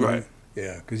yeah. Right.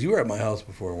 Yeah, because you were at my house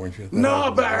before, weren't you?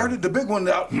 No, but I heard it, the big one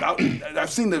out.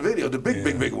 I've seen the video, the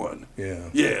big one. Yeah.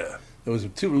 Yeah. It was a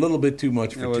little bit too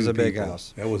much for It was two a big people.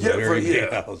 house. That was a very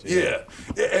big house. Yeah.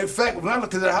 In fact, when I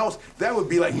looked at the house, that would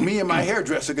be like me and my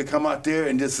hairdresser could come out there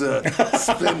and just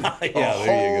spend there you a go.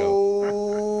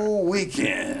 whole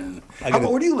weekend.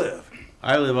 Where do you live?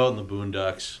 I live out in the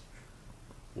boondocks,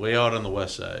 way out on the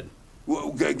west side.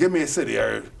 Well, give me a city.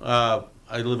 I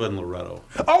I live in Loretto.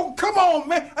 Oh, come on,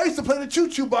 man. I used to play the Choo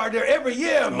Choo Bar there every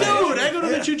year, man. Dude, I go to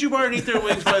the Choo Choo Bar and eat their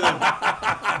wings by the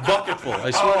bucketful.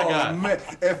 I swear to God. Man.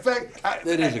 In fact,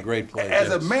 That is a great place. As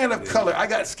a Yes, man of it color, I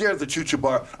got scared of the Choo Choo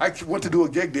Bar. I went to do a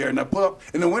gig there, and I pull up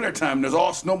in the wintertime, there's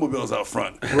all snowmobiles out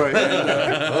front. Right.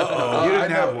 You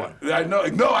didn't have one. I know.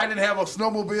 No, I didn't have a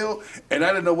snowmobile, and I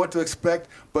didn't know what to expect.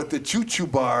 But the Choo Choo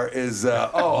Bar is,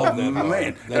 that man,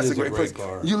 bar. that's is a great place.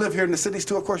 bar. You live here in the cities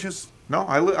too, of course. No,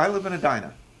 I live in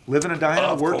Edina. Live in Edina,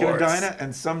 Of work in course. Edina,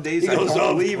 and some days He I goes,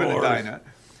 don't "Of leave in course." Edina.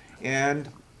 And,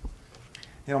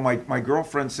 my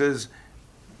girlfriend says,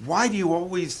 why do you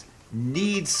always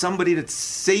need somebody to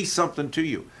say something to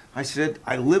you? I said,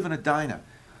 I live in Edina.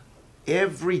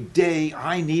 Every day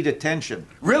I need attention.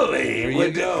 Really? There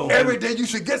you go. Every day you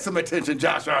should get some attention,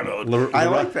 Josh Arnold. I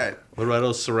like that.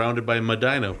 Loretto's surrounded by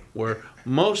Medina, where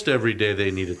most every day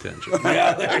they need attention.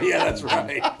 Yeah, that's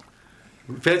right.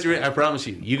 Fancy Ray, I promise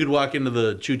you, you could walk into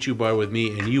the Choo Choo Bar with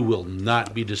me and you will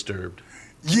not be disturbed.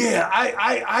 Yeah,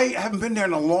 I haven't been there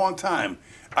in a long time.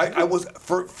 I was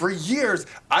for years.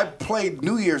 I played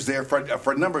New Year's there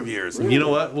for a number of years. You know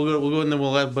what? We'll go and then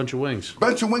we'll have a bunch of wings.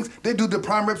 Bunch of wings. They do the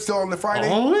prime rib still on the Friday.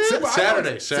 Oh, yeah.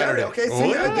 See, Saturday. Okay, Oh,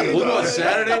 see, yeah. I did. We'll go on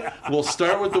Saturday. We'll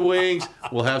start with the wings.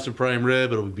 We'll have some prime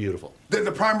rib. It'll be beautiful. The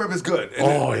prime rib is good. And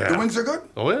Oh, yeah. The wings are good.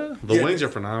 Oh, yeah. The Yeah. wings are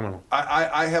phenomenal.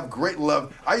 I have great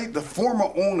love. The former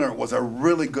owner was a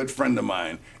really good friend of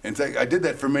mine, and so I did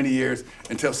that for many years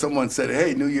until someone said,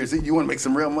 "Hey, New Year's Eve, you want to make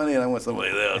some real money?" And I want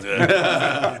somebody else.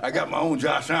 I got my own.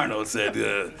 Josh Arnold said.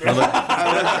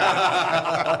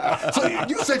 So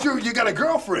you said you got a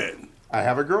girlfriend. I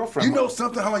have a girlfriend. You know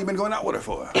something? How long you been going out with her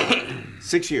for?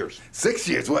 6 years. 6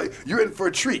 years. Well, you're in for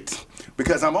a treat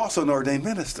because I'm also an ordained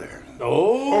minister.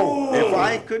 Oh, if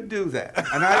I could do that,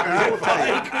 and I will tell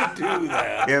you, could do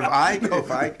that.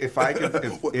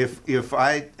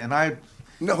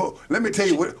 No, let me tell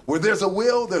you, where there's a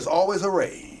will, there's always a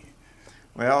way.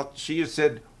 Well, she has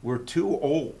said we're too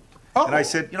old, and I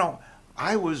said,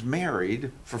 I was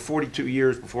married for 42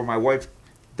 years before my wife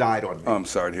died on me. I'm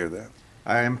sorry to hear that.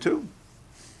 I am too.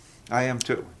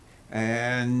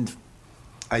 And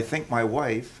I think my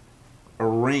wife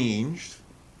arranged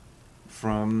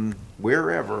from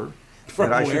wherever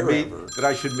that I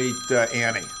should meet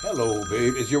Annie. Hello,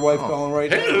 babe. Is your wife calling right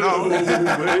now? No,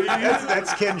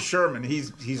 that's Ken Sherman.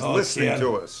 He's listening Ken.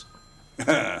 to us.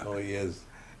 Oh, he is.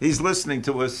 He's listening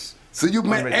to us. So you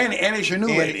met Annie. Annie's your new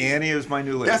lady. Annie is my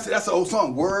new lady. That's an old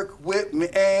song. Work with me,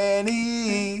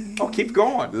 Annie. Oh, keep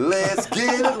going. Let's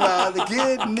get it while the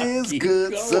getting is Keep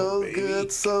good, going, so baby.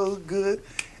 good, so good.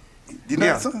 You know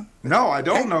that song? No, I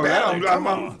don't Hank know Ballard, that. come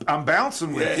on. I'm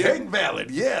bouncing with you. Hank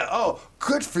Ballard, yeah. Oh,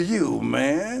 good for you,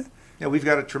 man. Yeah, we've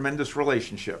got a tremendous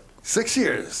relationship. 6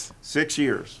 years. 6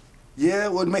 years. Yeah,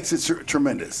 what makes it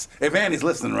tremendous? If Annie's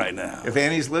listening right now. If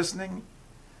Annie's listening,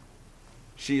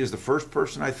 she is the first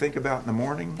person I think about in the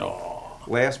morning.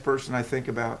 Last person I think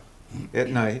about at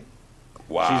night.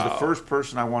 Wow. She's the first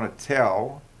person I want to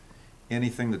tell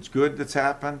anything that's good that's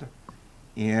happened,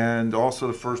 and also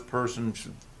the first person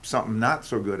should something not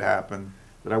so good happened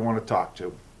that I want to talk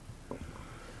to.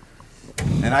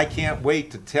 And I can't wait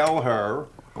to tell her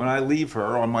when I leave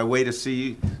her on my way to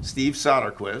see Steve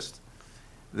Soderquist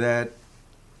that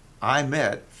I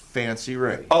met Fancy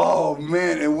Ray. Oh,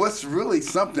 man, and what's really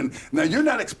something, now you're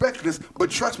not expecting this, but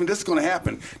trust me, this is going to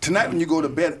happen. Tonight when you go to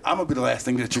bed, I'm going to be the last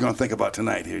thing that you're going to think about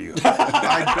tonight. Here you go.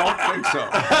 I don't think so.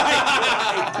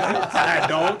 I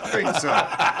don't think so.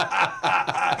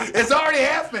 It's already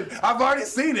happened. I've already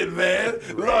seen it, man.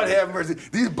 Lord have mercy.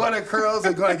 These butter curls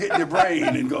are going to get in your brain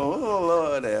and go, oh,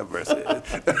 Lord have mercy.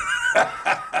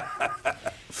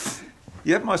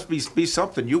 Yeah, it must be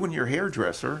something. You and your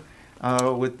hairdresser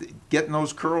with getting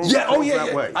those curls. Yeah, oh, yeah, that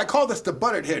yeah. way. I call this the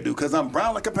buttered hairdo because I'm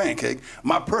brown like a pancake.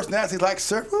 My personality is like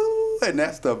surf, ooh, and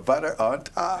that's the butter on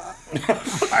top.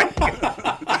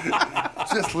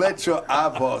 Just let your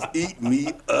eyeballs eat me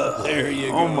up. There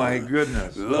you go. Oh my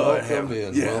goodness! Lord Welcome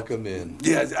in. Yeah. Welcome in.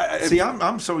 Yeah, See,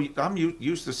 I'm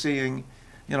used to seeing,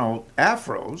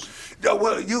 afros. Yeah,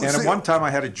 well, you And see, at one time I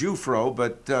had a Jew-fro,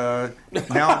 but now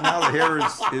the hair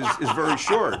is very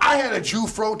short. I had a Jew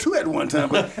fro too at one time,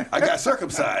 but I got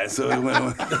circumcised, so it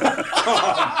went.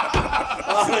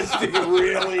 Honestly,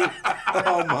 really?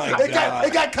 Oh, my God.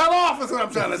 It got cut off, is what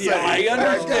I'm trying to say. Yeah, I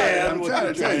understand I'm what trying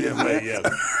you're to tell trying you, to man. say, yes.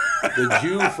 The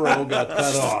Jew fro got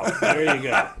cut off. There you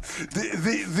go.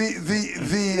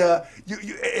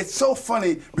 It's so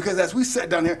funny because as we sat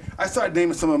down here, I started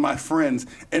naming some of my friends,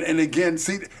 and again,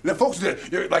 see, the folks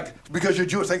that you're like, because you're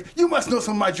Jewish, like, you must know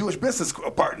some of my Jewish business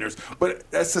partners, but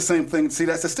that's the same thing. See,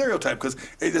 that's a stereotype because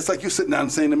it's like you're sitting down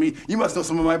and saying to me, you must know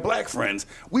some of my black friends.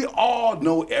 We all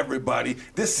know everybody.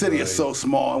 This city is so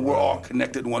small, and we're all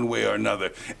connected one way or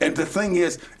another. And the thing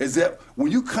is that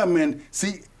when you come in,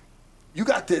 see, you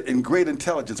got that in great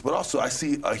intelligence, but also I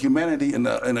see a humanity and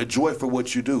a joy for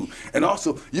what you do. And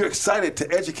also, you're excited to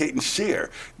educate and share.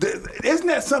 Isn't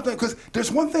that something? Because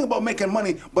there's one thing about making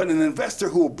money, but an investor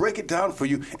who will break it down for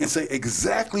you and say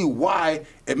exactly why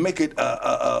and make it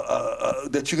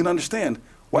that you can understand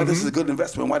why this is a good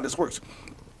investment, why this works.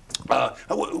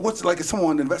 What's like if someone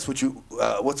wanted to invest with you?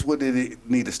 What do they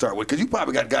need to start with? Because you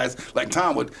probably got guys like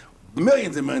Tom with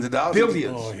millions and millions of dollars.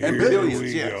 Billions. And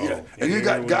billions. Yeah. And you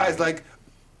got guys like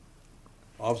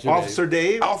Officer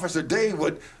Dave. Officer Dave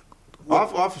would.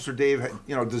 Officer Dave,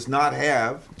 does not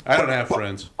have. I don't have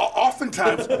friends.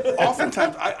 Oftentimes,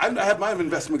 I have my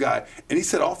investment guy, and he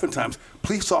said oftentimes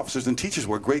police officers and teachers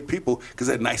were great people because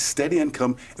they had nice steady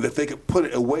income and that they could put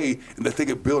it away and that they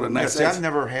could build a nice. Yes, I've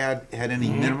never had any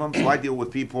minimum, so I deal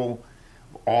with people,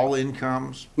 all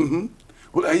incomes. Mm-hmm.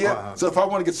 Well, so if I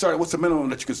want to get started, what's the minimum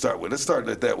that you can start with? Let's start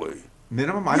it that way.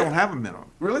 Minimum? I don't have a minimum.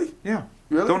 Really? Yeah.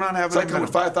 Really? Do not have so a I come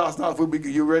minimum. with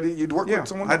 $5,000. You ready? You'd work with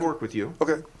someone? I'd work with you.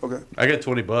 Okay. I got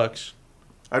 $20.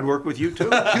 I'd work with you too.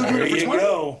 There you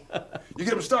go. You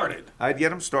get them started. I'd get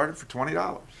them started for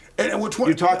 $20. And which one?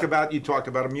 You talked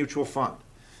about a mutual fund.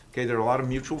 Okay, there are a lot of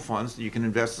mutual funds that you can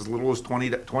invest as little as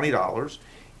 $20,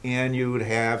 and you would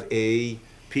have a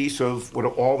piece of what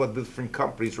all the different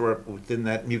companies are within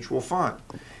that mutual fund.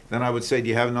 Then I would say, do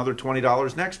you have another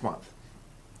 $20 next month?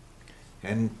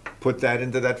 And put that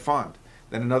into that fund.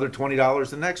 Then another $20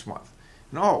 the next month.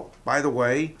 No, by the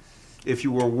way, if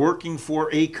you were working for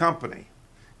a company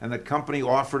and that company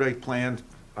offered a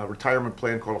retirement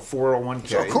plan called a 401k.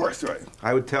 So of course, right.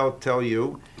 I would tell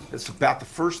you it's about the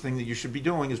first thing that you should be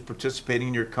doing is participating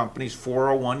in your company's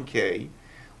 401k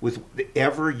with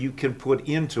whatever you can put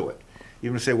into it. You're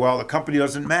going to say, well, the company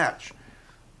doesn't match.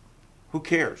 Who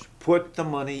cares? Put the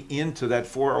money into that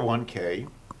 401k,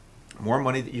 more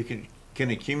money that you can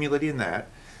accumulate in that.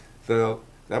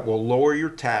 That will lower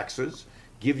your taxes,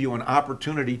 give you an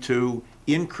opportunity to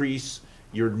increase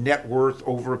your net worth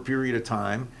over a period of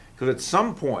time, because at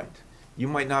some point you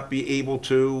might not be able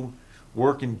to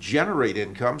work and generate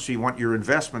income, so you want your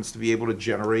investments to be able to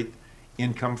generate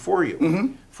income for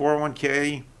you.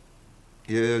 401k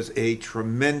is a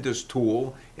tremendous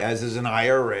tool, as is an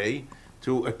IRA,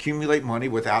 to accumulate money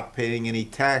without paying any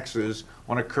taxes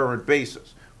on a current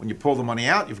basis. When you pull the money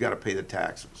out, you've got to pay the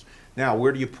taxes. Now,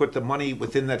 where do you put the money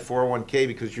within that 401k?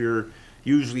 Because you're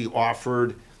usually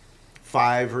offered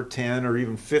 5 or 10 or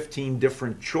even 15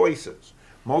 different choices.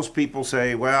 Most people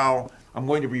say, well, I'm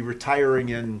going to be retiring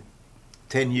in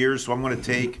 10 years, so I'm going to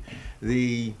take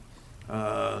the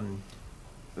fund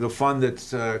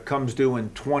that comes due in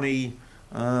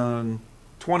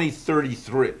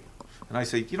 2033. And I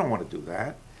say, you don't want to do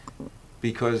that,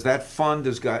 because that fund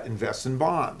has got invests in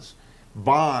bonds.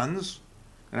 Bonds,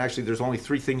 and actually there's only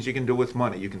 3 things you can do with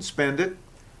money. You can spend it,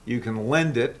 you can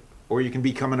lend it, or you can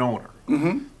become an owner.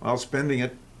 Well, spending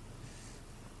it,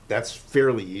 that's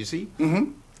fairly easy.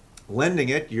 Lending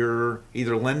it, you're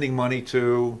either lending money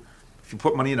to, if you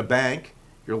put money in a bank,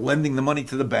 you're lending the money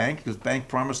to the bank, because the bank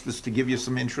promised us to give you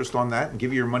some interest on that and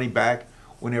give you your money back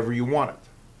whenever you want it.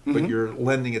 But you're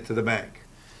lending it to the bank.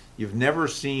 You've never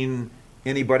seen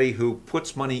anybody who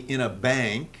puts money in a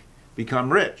bank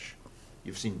become rich.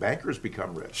 You've seen bankers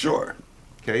become rich. Sure.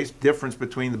 Okay, it's the difference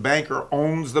between the banker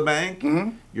owns the bank,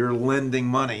 you're lending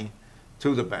money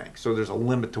to the bank. So there's a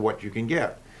limit to what you can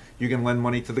get. You can lend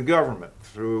money to the government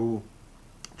through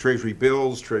treasury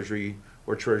bills, treasury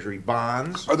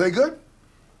bonds. Are they good?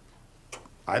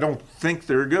 I don't think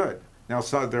they're good. Now,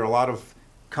 there are a lot of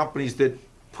companies that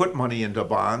put money into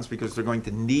bonds because they're going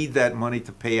to need that money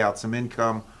to pay out some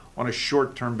income on a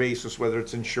short-term basis, whether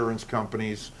it's insurance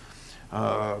companies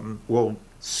will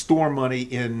store money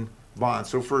in bonds.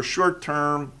 So for a short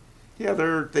term,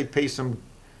 they pay some,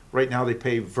 right now they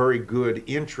pay very good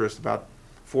interest, about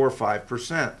 4 or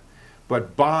 5%.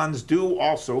 But bonds do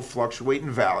also fluctuate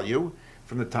in value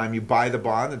from the time you buy the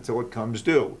bond until it comes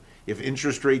due. If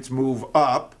interest rates move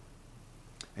up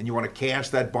and you want to cash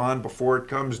that bond before it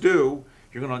comes due,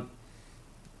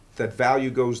 that value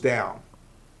goes down,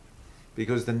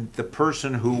 because then the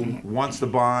person who wants the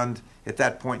bond at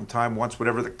that point in time wants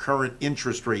whatever the current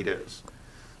interest rate is.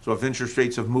 So if interest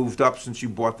rates have moved up since you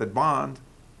bought that bond,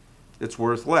 it's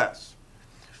worth less.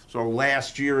 So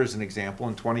last year, as an example,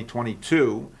 in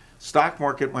 2022, stock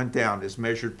market went down as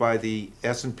measured by the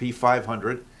S&P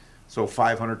 500, so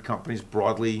 500 companies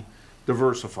broadly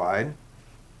diversified.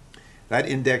 That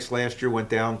index last year went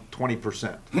down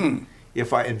 20%.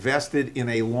 If I invested in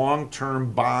a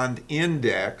long-term bond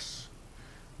index,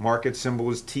 market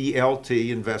symbol is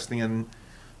TLT, investing in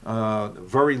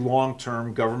very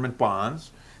long-term government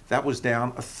bonds, that was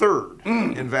down a third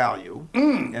in value.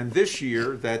 And this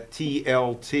year, that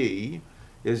TLT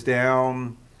is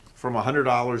down from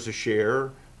 $100 a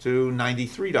share to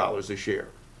 $93 a share.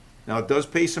 Now, it does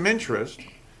pay some interest,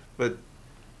 but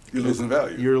You're losing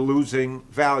value. You're losing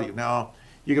value. Now,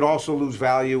 you could also lose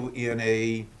value in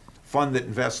a fund that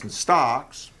invests in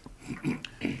stocks,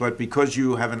 but because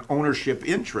you have an ownership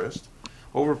interest,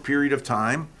 over a period of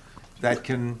time, that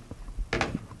can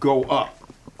go up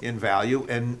in value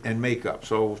and make up.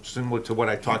 So similar to what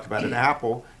I talked about at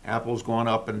Apple, Apple's gone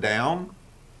up and down.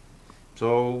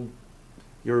 So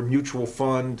your mutual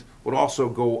fund would also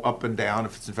go up and down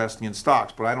if it's investing in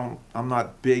stocks, but I'm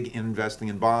not big in investing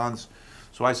in bonds.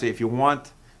 So I say if you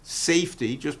want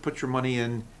safety, just put your money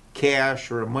in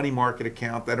cash or a money market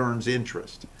account that earns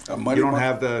interest. You don't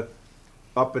have the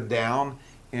up and down.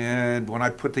 And when I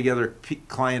put together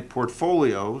client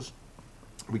portfolios,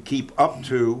 we keep up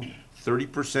to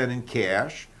 30% in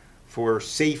cash for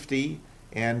safety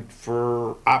and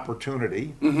for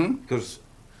opportunity. Because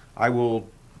I will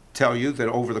tell you that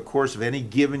over the course of any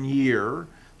given year,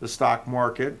 the stock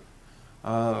market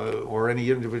or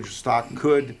any individual stock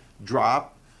could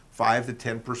drop 5 to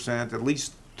 10%, at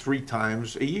least 3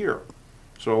 times a year.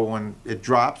 So when it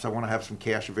drops, I want to have some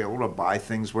cash available to buy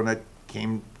things when it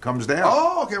comes down.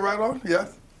 Oh, okay, right on. Yeah.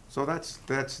 So that's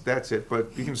it.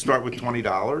 But you can start with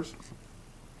 $20,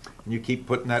 and you keep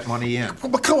putting that money in.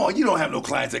 But come on, you don't have no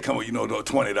clients that come with,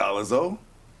 $20, though.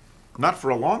 Not for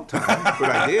a long time, but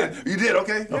I did. You did?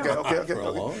 Okay.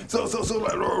 So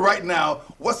right now,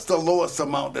 what's the lowest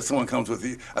amount that someone comes with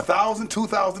you? 1,000,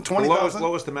 2,000, 20,000? The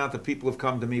lowest amount that people have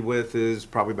come to me with is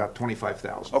probably about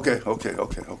 25,000. Okay.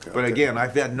 But again,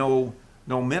 I've had no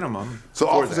minimum. So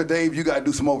Officer Dave, you got to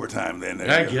do some overtime then.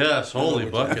 I guess. Holy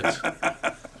buckets.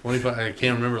 25. I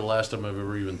can't remember the last time I've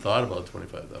ever even thought about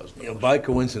 25,000. By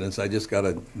coincidence, I just got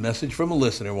a message from a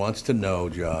listener who wants to know,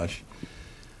 Josh,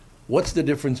 what's the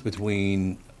difference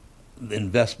between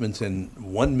investments in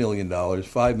 $1 million,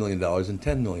 $5 million, and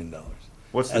 $10 million?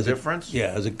 What's the difference?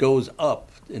 As it goes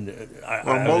up, are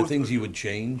there things you would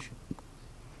change?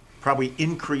 Probably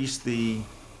increase the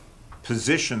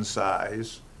position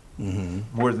size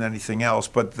more than anything else,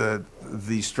 but the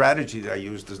strategy that I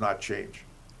use does not change.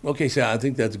 Okay, so I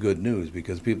think that's good news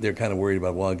because they're kind of worried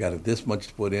about, well, I got this much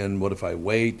to put in. What if I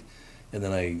wait? And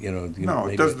then it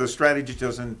doesn't. The strategy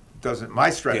doesn't.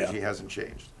 My strategy hasn't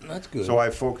changed. That's good. So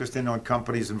I focused in on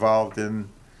companies involved in,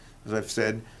 as I've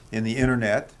said, in the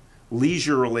internet,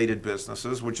 leisure-related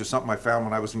businesses, which is something I found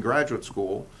when I was in graduate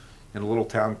school in a little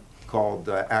town called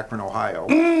Akron, Ohio.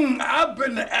 I've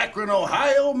been to Akron,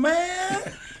 Ohio,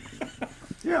 man.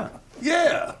 Yeah.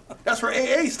 That's where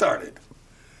AA started.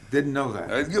 Didn't know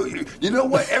that. You know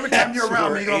what? Every time you're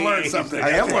around me, you're gonna learn something. I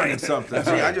am learning something.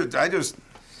 See, I just. I just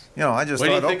Why thought,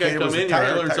 do you think okay, I it was come a in here? I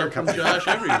tire learn something from company. Josh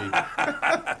every week.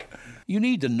 You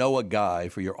need to know a guy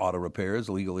for your auto repairs,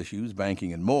 legal issues,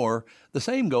 banking, and more. The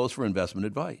same goes for investment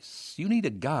advice. You need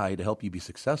a guy to help you be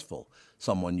successful,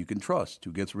 someone you can trust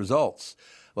who gets results.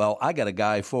 Well, I got a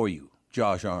guy for you,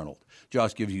 Josh Arnold.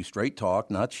 Josh gives you straight talk,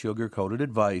 not sugar-coated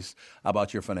advice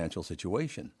about your financial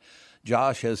situation.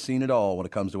 Josh has seen it all when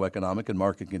it comes to economic and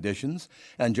market conditions,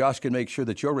 and Josh can make sure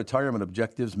that your retirement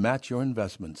objectives match your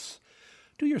investments.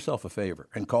 Do yourself a favor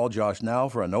and call Josh now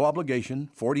for a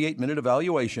no-obligation, 48-minute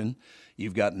evaluation.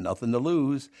 You've got nothing to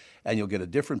lose, and you'll get a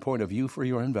different point of view for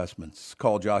your investments.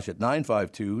 Call Josh at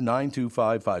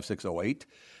 952-925-5608.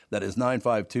 That is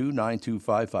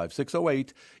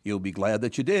 952-925-5608. You'll be glad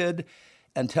that you did.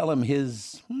 And tell him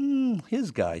his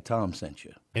guy, Tom, sent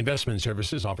you. Investment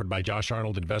services offered by Josh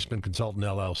Arnold Investment Consultant,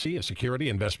 LLC, a security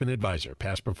investment advisor.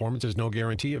 Past performance is no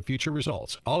guarantee of future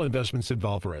results. All investments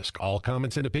involve risk. All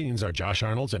comments and opinions are Josh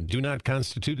Arnold's and do not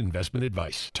constitute investment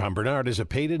advice. Tom Bernard is a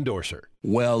paid endorser.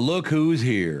 Well, look who's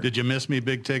here. Did you miss me,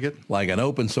 Big Ticket? Like an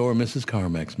open sore Mrs.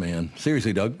 Carmex, man.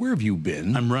 Seriously, Doug, where have you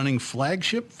been? I'm running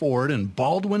Flagship Ford in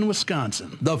Baldwin,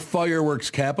 Wisconsin. The fireworks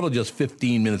capital just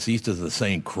 15 minutes east of the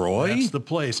St. Croix? That's the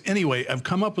place. Anyway, I've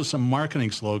come up with some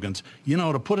marketing slogans,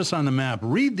 to put us on the map.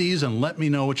 Read these and let me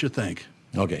know what you think.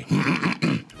 Okay.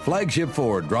 Flagship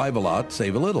Ford, drive a lot,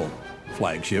 save a little.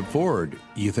 Flagship Ford,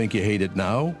 you think you hate it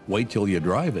now? Wait till you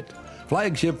drive it.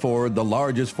 Flagship Ford, the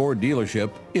largest Ford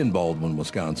dealership in Baldwin,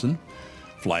 Wisconsin.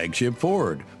 Flagship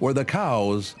Ford, where the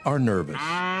cows are nervous.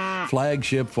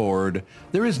 Flagship Ford.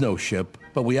 There is no ship,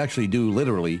 but we actually do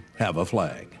literally have a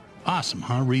flag. Awesome,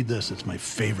 huh? Read this. It's my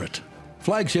favorite.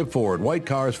 Flagship Ford, white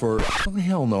cars for... Oh,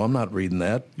 hell no, I'm not reading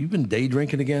that. You've been day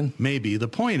drinking again? Maybe. The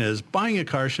point is, buying a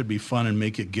car should be fun and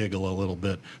make you giggle a little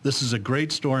bit. This is a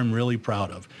great store I'm really proud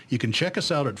of. You can check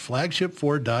us out at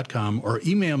flagshipford.com or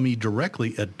email me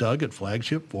directly at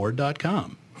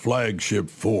doug@flagshipford.com.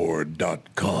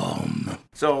 Flagshipford.com.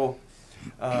 So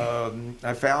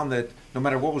I found that no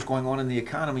matter what was going on in the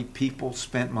economy, people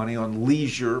spent money on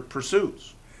leisure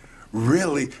pursuits.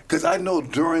 Really? Because I know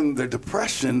during the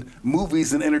Depression,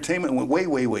 movies and entertainment went way,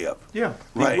 way, way up. Yeah.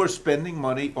 Right. People were spending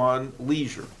money on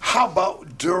leisure. How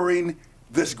about during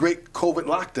this great COVID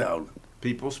lockdown?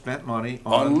 People spent money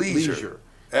on leisure.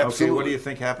 Okay, Absolutely. what do you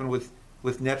think happened with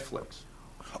Netflix?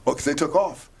 Oh, because they took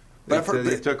off. They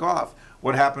took off.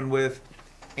 What happened with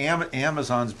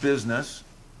Amazon's business,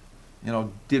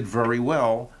 did very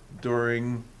well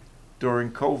during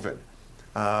COVID.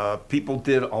 People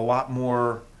did a lot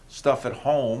more stuff at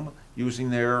home using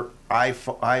their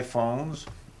iPhones.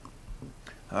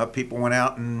 People went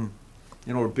out and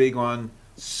were big on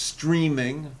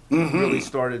streaming. Really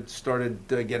started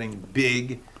getting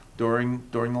big during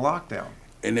the lockdown.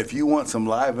 And if you want some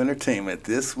live entertainment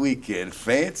this weekend,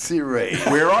 Fancy Ray.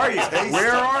 Where are you?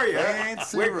 Where are you?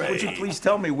 Fancy Ray. Would you please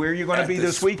tell me where you're going to be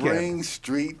this weekend? Spring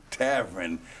Street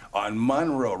Tavern on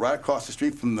Monroe, right across the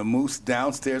street from the Moose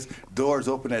downstairs. Doors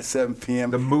open at 7 p.m.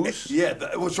 The Moose? Yeah,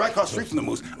 it was right across the street from the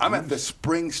Moose. I'm at the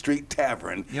Spring Street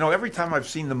Tavern. Every time I've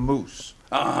seen the Moose,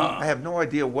 I have no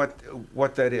idea what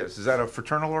that is. Is that a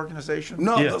fraternal organization?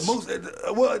 No, Yes. the Moose.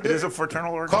 It is a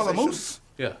fraternal organization. Call the Moose?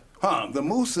 Yeah. The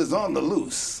Moose is on the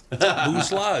loose.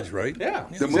 Moose Lodge, right? Yeah.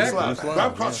 The Moose Lodge. Moose Lodge, Right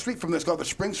across yeah. the street from this, called the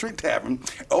Spring Street Tavern.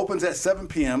 Opens at 7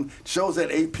 p.m. Shows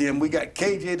at 8 p.m. We got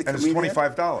KJ the And it's comedian.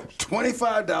 $25.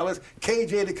 $25.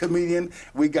 KJ the comedian.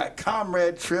 We got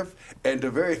Comrade Tripp and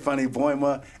the very funny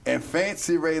Boima and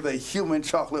Fancy Ray the human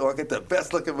chocolate orchid, the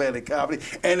best looking man in comedy.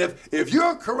 And if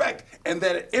you're correct and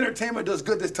that entertainment does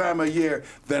good this time of year,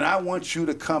 then I want you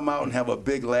to come out and have a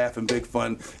big laugh and big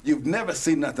fun. You've never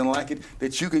seen nothing like it,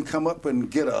 that you can come up and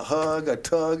get a hug, a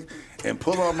tug, and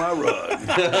pull on my rug.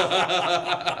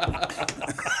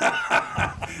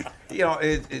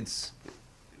 It's.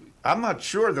 I'm not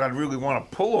sure that I really want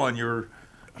to pull on your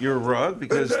rug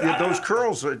because those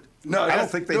curls are. No, I don't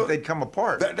think they'd come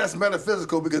apart. That's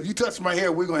metaphysical because if you touch my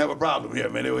hair, we're gonna have a problem here,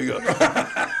 man. There we go.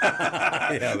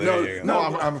 Yeah, there you go. No,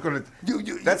 I'm going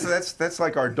to. That's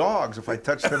like our dogs. If I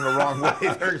touch them the wrong way,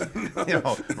 they're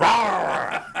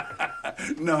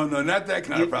No, not that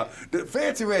kind of problem. The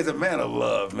Fancy Ray is a man of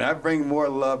love, man. I bring more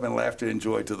love and laughter and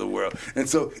joy to the world. And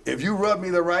so if you rub me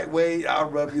the right way, I'll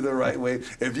rub you the right way.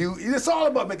 It's all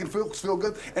about making folks feel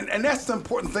good. And that's the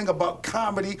important thing about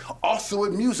comedy, also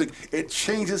with music. It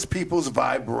changes people's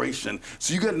vibration.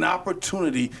 So you get an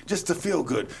opportunity just to feel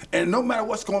good. And no matter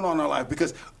what's going on in our life,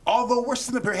 because although we're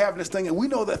sitting up here having this thing, and we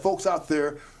know that folks out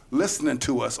there listening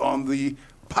to us on the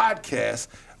podcast,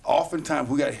 oftentimes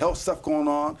we got health stuff going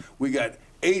on, we got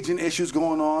aging issues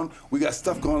going on, we got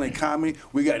stuff going on in comedy,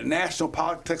 we got national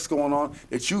politics going on,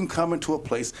 that you can come into a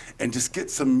place and just get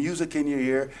some music in your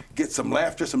ear, get some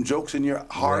laughter, some jokes in your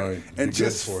heart, Right. and Be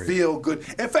just good for you. feel good.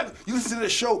 In fact, you listen to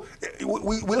this show,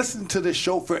 we listen to this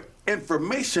show for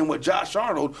information with Josh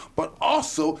Arnold, but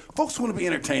also folks want to be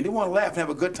entertained. They want to laugh and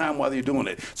have a good time while they're doing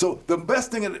it. So the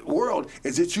best thing in the world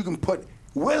is that you can put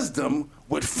wisdom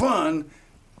with fun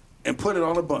and put it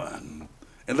on a bun.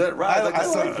 And let it rise like the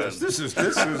sun. like this. This is.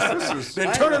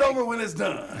 Then turn it over when it's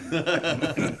done.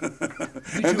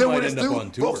 And then when it's end up due, on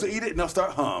tour. folks will eat it and they'll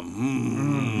start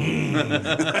hum.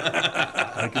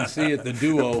 I can see it, the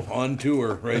duo on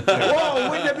tour right there. Whoa,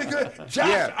 wouldn't that be good? Josh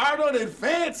Yeah. Arnold and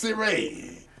Fancy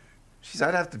Ray. Jeez,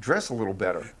 I'd have to dress a little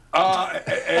better.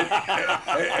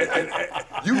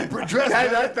 You dress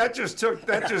better. That just took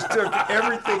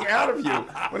everything out of you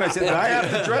when I said that I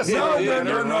have to dress a little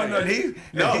better.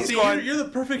 No, He's see, going. you're the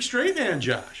perfect straight man,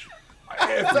 Josh.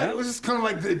 In fact, it was just kind of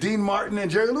like the Dean Martin and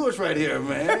Jerry Lewis right here,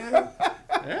 man.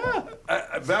 Yeah.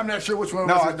 But I'm not sure which one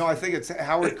No, was it. I think it's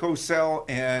Howard Cosell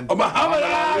and Muhammad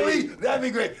Ali. That'd be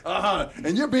great.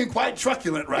 And you're being quite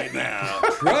truculent right now.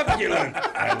 Truculent.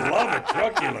 I love it,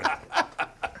 truculent.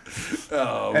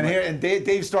 And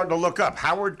Dave's starting to look up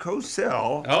Howard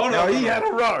Cosell. Oh, no, he no. had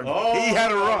a rug. He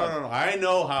had a rug. No. I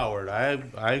know Howard.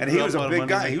 And he was a big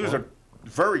guy. He was a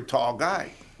very tall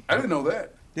guy. I didn't know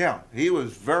that. Yeah, he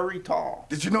was very tall.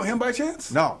 Did you know him by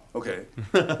chance? No, Okay.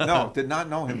 no, did not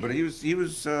know him, but he was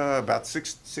about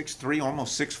 6'3",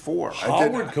 almost 6'4".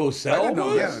 Howard Cosell? I didn't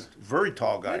know Yeah, was? very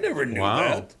tall guy. I never knew Wow.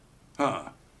 that. Huh.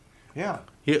 Yeah.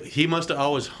 He must have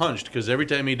always hunched because every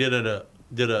time he did a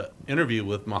interview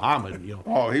with Muhammad,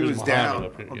 Oh, he there's was Muhammad down.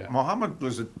 up here, yeah. Muhammad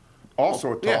was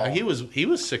also tall. Yeah, he was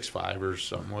 6'5" or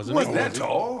something, wasn't he? Wasn't that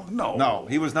tall? No. No,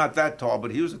 he was not that tall,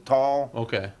 but he was a tall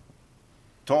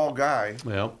guy.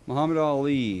 Well, Muhammad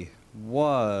Ali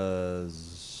was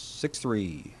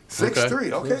 6'3".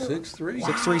 6'3", okay. 6'3".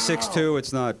 6'3", 6'2".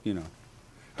 It's not,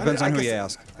 depends on who you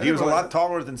ask. He was a lot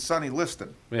taller than Sonny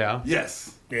Liston. yeah.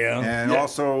 Yes. Yeah. And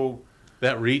also,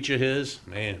 That reach of his,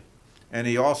 man. and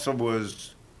he also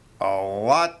was a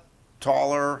lot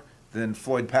taller than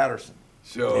Floyd Patterson.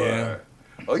 Sure. Yeah.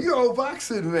 Oh, you're old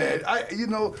boxing, man.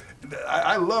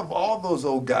 I love all those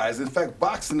old guys. In fact,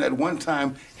 boxing at one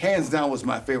time, hands down, was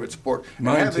my favorite sport. And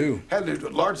Mine too. Had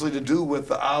largely to do with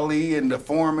the Ali and the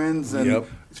Foremans and Yep.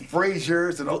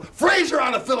 Frazier's and Frazier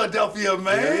out of Philadelphia,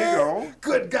 man. There you go.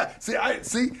 Good guy.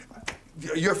 See,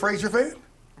 you're a Frazier fan?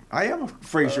 I am a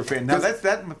Frazier fan. Now, that's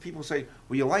when people say,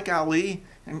 well, you like Ali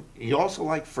and you also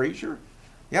like Frazier?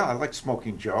 Yeah, I like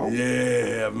Smoking Joe.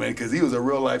 Yeah, man, because he was a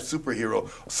real-life superhero.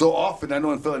 So often, I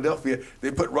know in Philadelphia, they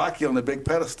put Rocky on the big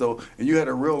pedestal, and you had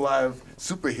a real-life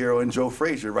superhero in Joe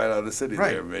Frazier right out of the city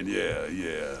there, man.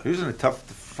 Yeah. He was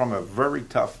from a very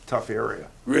tough area.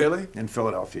 Really? In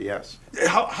Philadelphia, yes.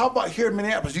 How about here in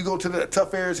Minneapolis? You go to the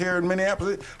tough areas here in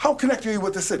Minneapolis. How connected are you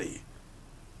with the city?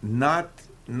 Not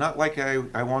like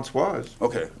I once was.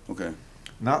 Okay.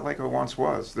 Not like I once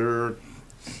was.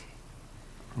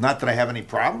 Not that I have any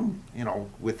problem,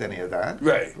 with any of that.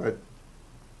 Right. But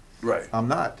Right. I'm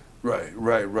not.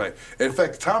 Right. In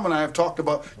fact, Tom and I have talked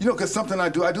about, because something I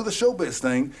do the showbiz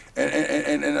thing,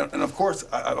 and of course,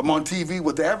 I'm on TV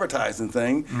with the advertising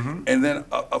thing, and then,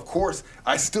 of course,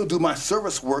 I still do my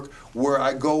service work where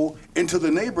I go into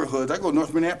the neighborhoods. I go to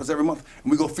North Minneapolis every month,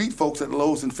 and we go feed folks at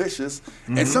Lowe's and Fish's,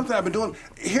 and something I've been doing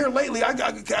here lately,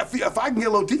 if I can get a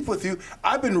little deep with you,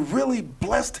 I've been really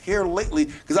blessed here lately,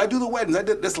 because I do the weddings. I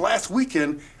did this last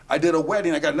weekend. I did a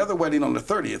wedding. I got another wedding on the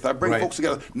 30th. I bring folks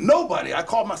together. I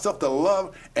call myself the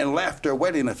love and laughter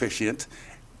wedding officiant.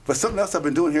 But something else I've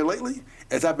been doing here lately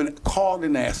is I've been called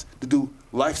and asked to do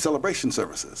life celebration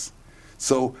services.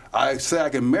 So I say I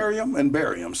can marry them and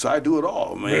bury them. So I do it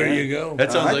all, man. There you go.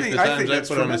 That sounds like the times I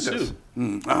put on a suit.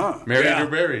 Married or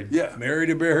buried. Yeah.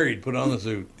 Married or buried, put on the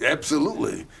suit.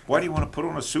 Absolutely. Why do you want to put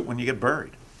on a suit when you get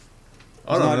buried?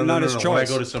 Oh, no, not his When I choice.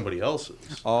 go to somebody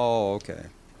else's. Oh, okay.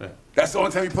 That's the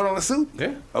only time you put on a suit?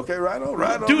 Yeah. Okay, right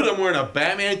on. Dude, I'm wearing a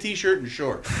Batman t-shirt and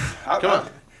shorts. Come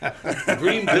on.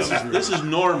 Dream This is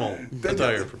normal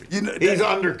attire for me. He's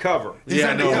undercover. Yeah,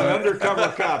 I know. He's an undercover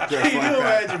cop. Just Can you like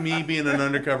that. imagine me being an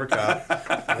undercover cop?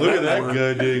 Look at that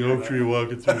guy dang oak tree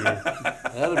walking through here.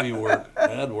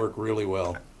 That'd work really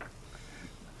well.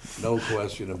 No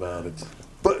question about it.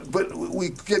 But we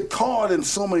get caught in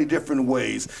so many different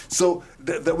ways. So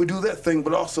that we do that thing,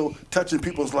 but also touching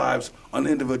people's lives on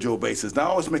an individual basis. Now,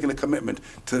 always making a commitment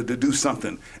to do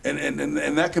something.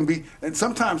 And that can be, and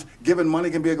sometimes giving money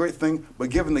can be a great thing,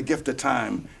 but giving the gift of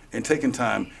time and taking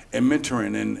time and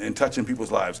mentoring and touching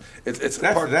people's lives.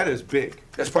 That is big.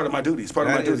 That's part of my duty. It's part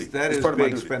of my duty. That it's is part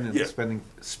big. of my duty.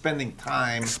 Spending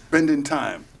time. Spending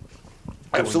time.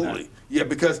 Absolutely. Yeah,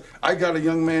 because I got a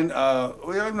young man, I'm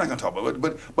not going to talk about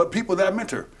it, but people that I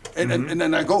mentor. And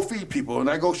then I go feed people, and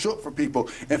I go show up for people.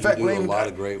 In fact, you do a lot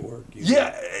of great work.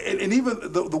 And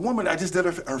even the woman, I just did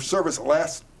her service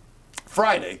last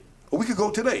Friday, a week ago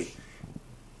today.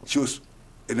 She was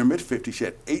in her mid-50s. She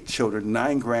had 8 children,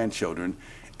 9 grandchildren.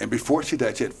 And before she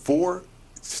died, she had 4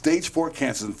 stage 4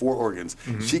 cancers and 4 organs.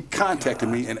 She contacted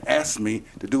me and asked me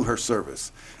to do her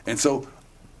service. And so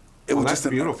it was just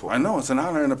beautiful. I know, it's an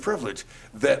honor and a privilege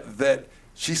that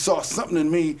she saw something in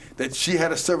me, that she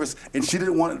had a service, and she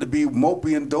didn't want it to be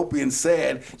mopey and dopey and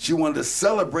sad. She wanted a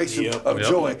celebration of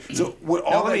joy. So with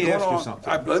all let that me going ask you on,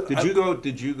 something.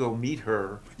 Did you go meet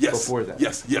her before that?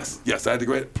 Yes. I had the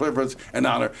great privilege and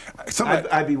honor.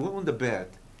 I'd be willing to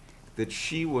bet that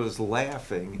she was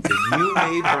laughing that you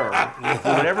made her,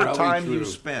 whatever time you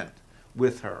spent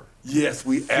with her. Yes,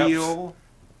 we feel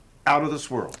out of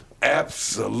this world.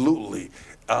 Absolutely.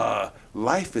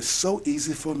 Life is so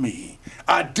easy for me.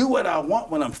 I do what I want.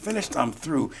 When I'm finished, I'm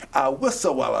through. I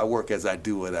whistle while I work as I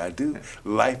do what I do.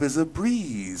 Life is a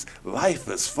breeze. Life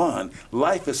is fun.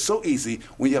 Life is so easy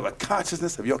when you have a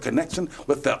consciousness of your connection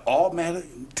with the Almighty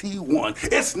One.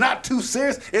 It's not too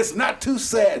serious. It's not too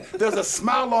sad. There's a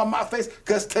smile on my face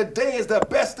because today is the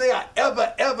best day I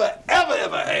ever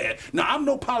had. Now, I'm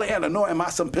no Pollyanna, nor am I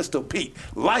some Pistol Pete.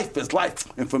 Life is life,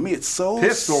 and for me, it's so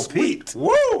Pistol sweet. Pete.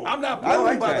 Woo! I'm not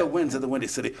blown by the winds of the Windy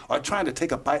City or trying to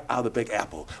take a bite out of the Big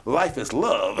Apple. Life is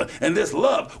love, and this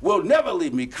love will never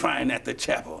leave me crying at the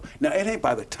chapel. Now, it ain't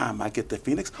by the time I get to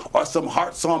Phoenix or some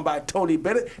heart song by Tony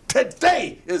Bennett.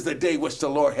 Today is the day which the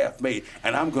Lord hath made,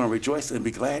 and I'm going to rejoice and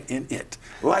be glad in it.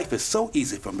 Life is so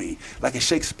easy for me, like a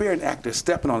Shakespearean actor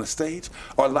stepping on a stage,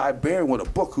 or a librarian with a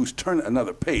book who's turning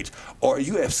another page, or a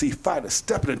UFC fighter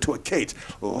stepping into a cage.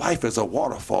 Life is a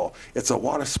waterfall. It's a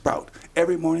water sprout.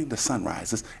 Every morning the sun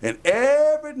rises, and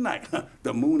every night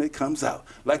the moon it comes out.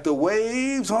 Like the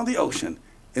waves on the ocean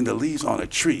and the leaves on a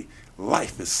tree.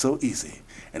 Life is so easy,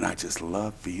 and I just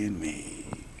love being me.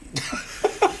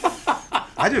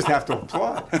 I just have to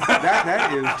applaud.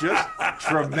 That is just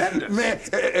tremendous. Man,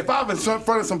 if I was in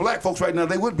front of some black folks right now,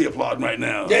 they would be applauding right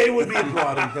now. They would be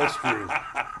applauding. That's true.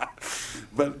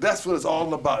 But that's what it's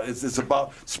all about. It's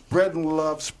about spreading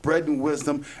love, spreading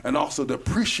wisdom, and also the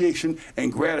appreciation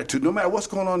and gratitude. No matter what's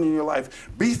going on in your life,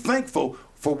 be thankful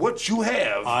for what you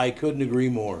have. I couldn't agree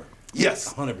more.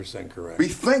 Yes. 100% correct. Be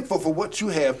thankful for what you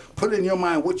have. Put in your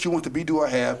mind what you want to be, do, or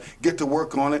have. Get to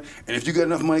work on it. And if you get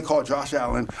enough money, call Josh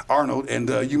Allen Arnold, and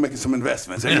you making some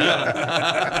investments.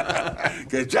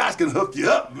 Because Josh can hook you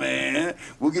up, man.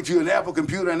 We'll get you an Apple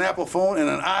computer, an Apple phone, and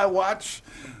an iWatch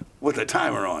with a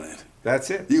timer on it.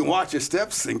 That's it. You can watch your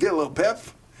steps and get a little pep,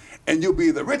 and you'll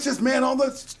be the richest man on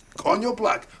your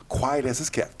block, quiet as it's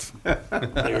kept.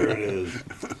 There it is.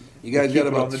 You guys got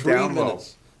about 3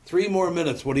 minutes. 3 more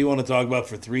minutes. What do you want to talk about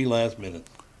for 3 last minutes?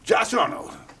 Josh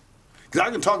Arnold. Because I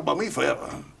can talk about me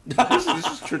forever. This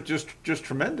is just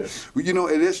tremendous. You know,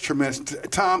 it is tremendous.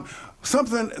 Tom,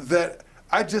 something that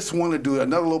I just want to do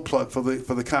another little plug for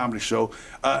the comedy show.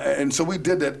 And so we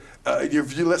did that.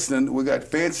 If you're listening, we got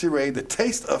Fancy Ray, the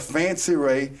Taste of Fancy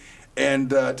Ray.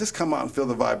 And just come out and feel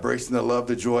the vibration, the love,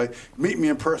 the joy. Meet me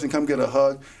in person. Come get a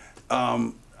hug.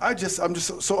 I'm just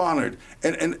so honored.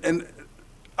 And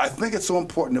I think it's so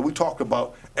important that we talk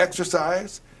about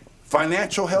exercise,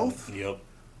 financial health. Yep.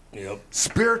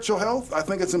 Spiritual health. I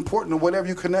think it's important that whatever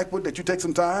you connect with, that you take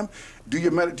some time. Do you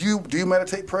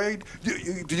meditate, pray?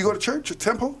 Do you go to church, a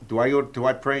temple? Do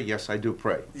I pray? Yes, I do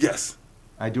pray. Yes.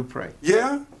 I do pray.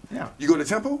 Yeah? Yeah. You go to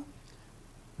temple?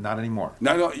 Not anymore.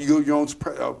 No, you go your own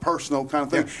personal kind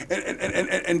of thing.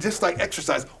 Yeah. And just like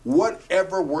exercise,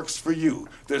 whatever works for you.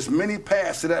 There's many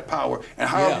paths to that power, and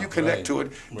however you connect to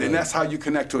it, then that's how you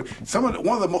connect to it.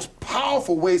 One of the most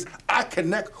powerful ways I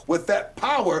connect with that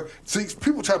power, see,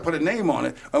 people try to put a name on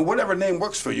it, and whatever name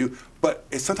works for you, but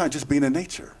it's sometimes just being in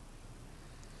nature.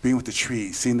 Being with the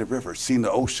trees, seeing the river, seeing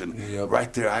the ocean,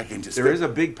 right there, I can just. There is a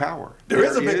big power. There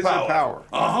is a big power.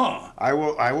 I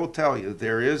will tell you,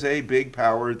 there is a big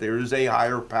power. There is a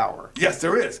higher power. Yes,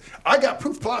 there is. I got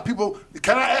proof. A lot of people.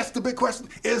 Can I ask the big question?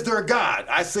 Is there a God?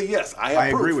 I say yes. I have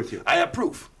proof. I agree with you. I have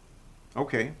proof.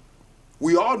 Okay.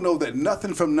 We all know that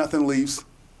nothing from nothing leaves.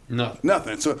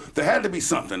 Nothing. So there had to be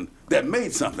something that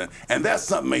made something, and that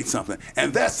something made something,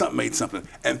 and that something made something.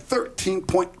 And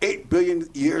 13.8 billion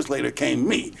years later came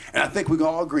me. And I think we can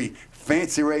all agree,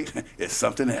 Fancy Ray is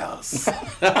something else.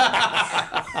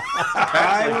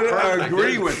 I would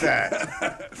agree with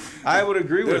that. I would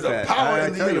agree with that. There's a power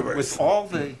in the universe. With all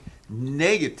the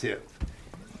negative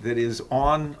that is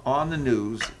on the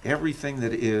news, everything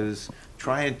that is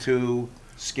trying to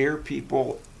scare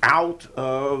people out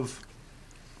of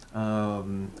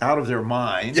their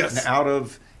minds, and out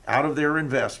of their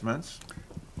investments,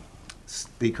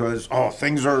 because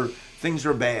things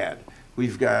are bad.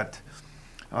 We've got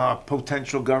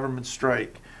potential government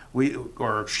strike,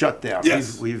 or shutdown.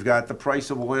 Yes. We've got the price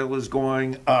of oil is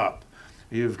going up.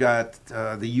 You've got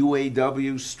the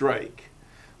UAW strike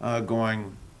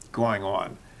going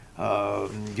on.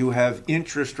 You have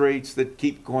interest rates that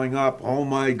keep going up. Oh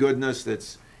my goodness,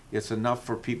 it's enough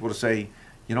for people to say,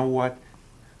 you know what?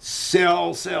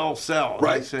 Sell. Right.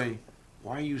 I say,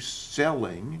 why are you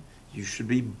selling? You should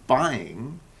be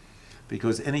buying,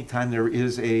 because anytime there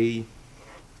is a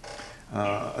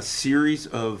series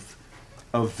of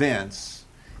events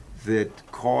that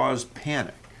cause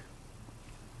panic,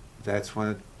 that's when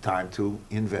it's time to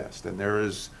invest. And there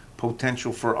is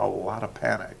potential for a lot of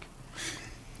panic.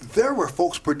 There were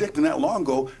folks predicting that long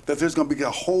ago that there's going to be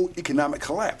a whole economic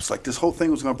collapse. Like this whole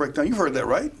thing was going to break down. You've heard that,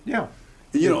 right? Yeah.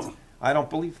 You know. I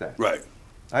don't believe that. Right.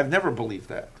 I've never believed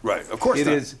that. Right. Of course it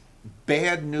not. is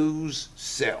bad news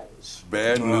sells.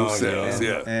 Bad news sells,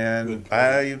 yeah. And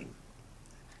I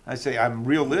say I'm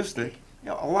realistic.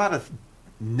 A lot of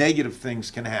negative things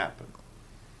can happen.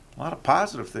 A lot of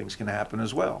positive things can happen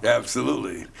as well.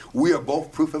 Absolutely. We are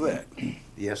both proof of that.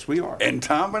 Yes, we are. And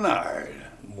Tom Bernard.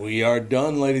 We are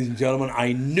done, ladies and gentlemen.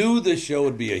 I knew this show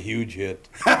would be a huge hit.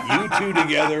 You two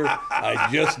together, I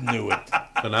just knew it.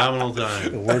 Phenomenal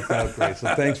time. It worked out great.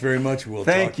 So thanks very much. We'll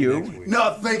Thank talk to you you. next week.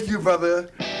 No, thank you, brother.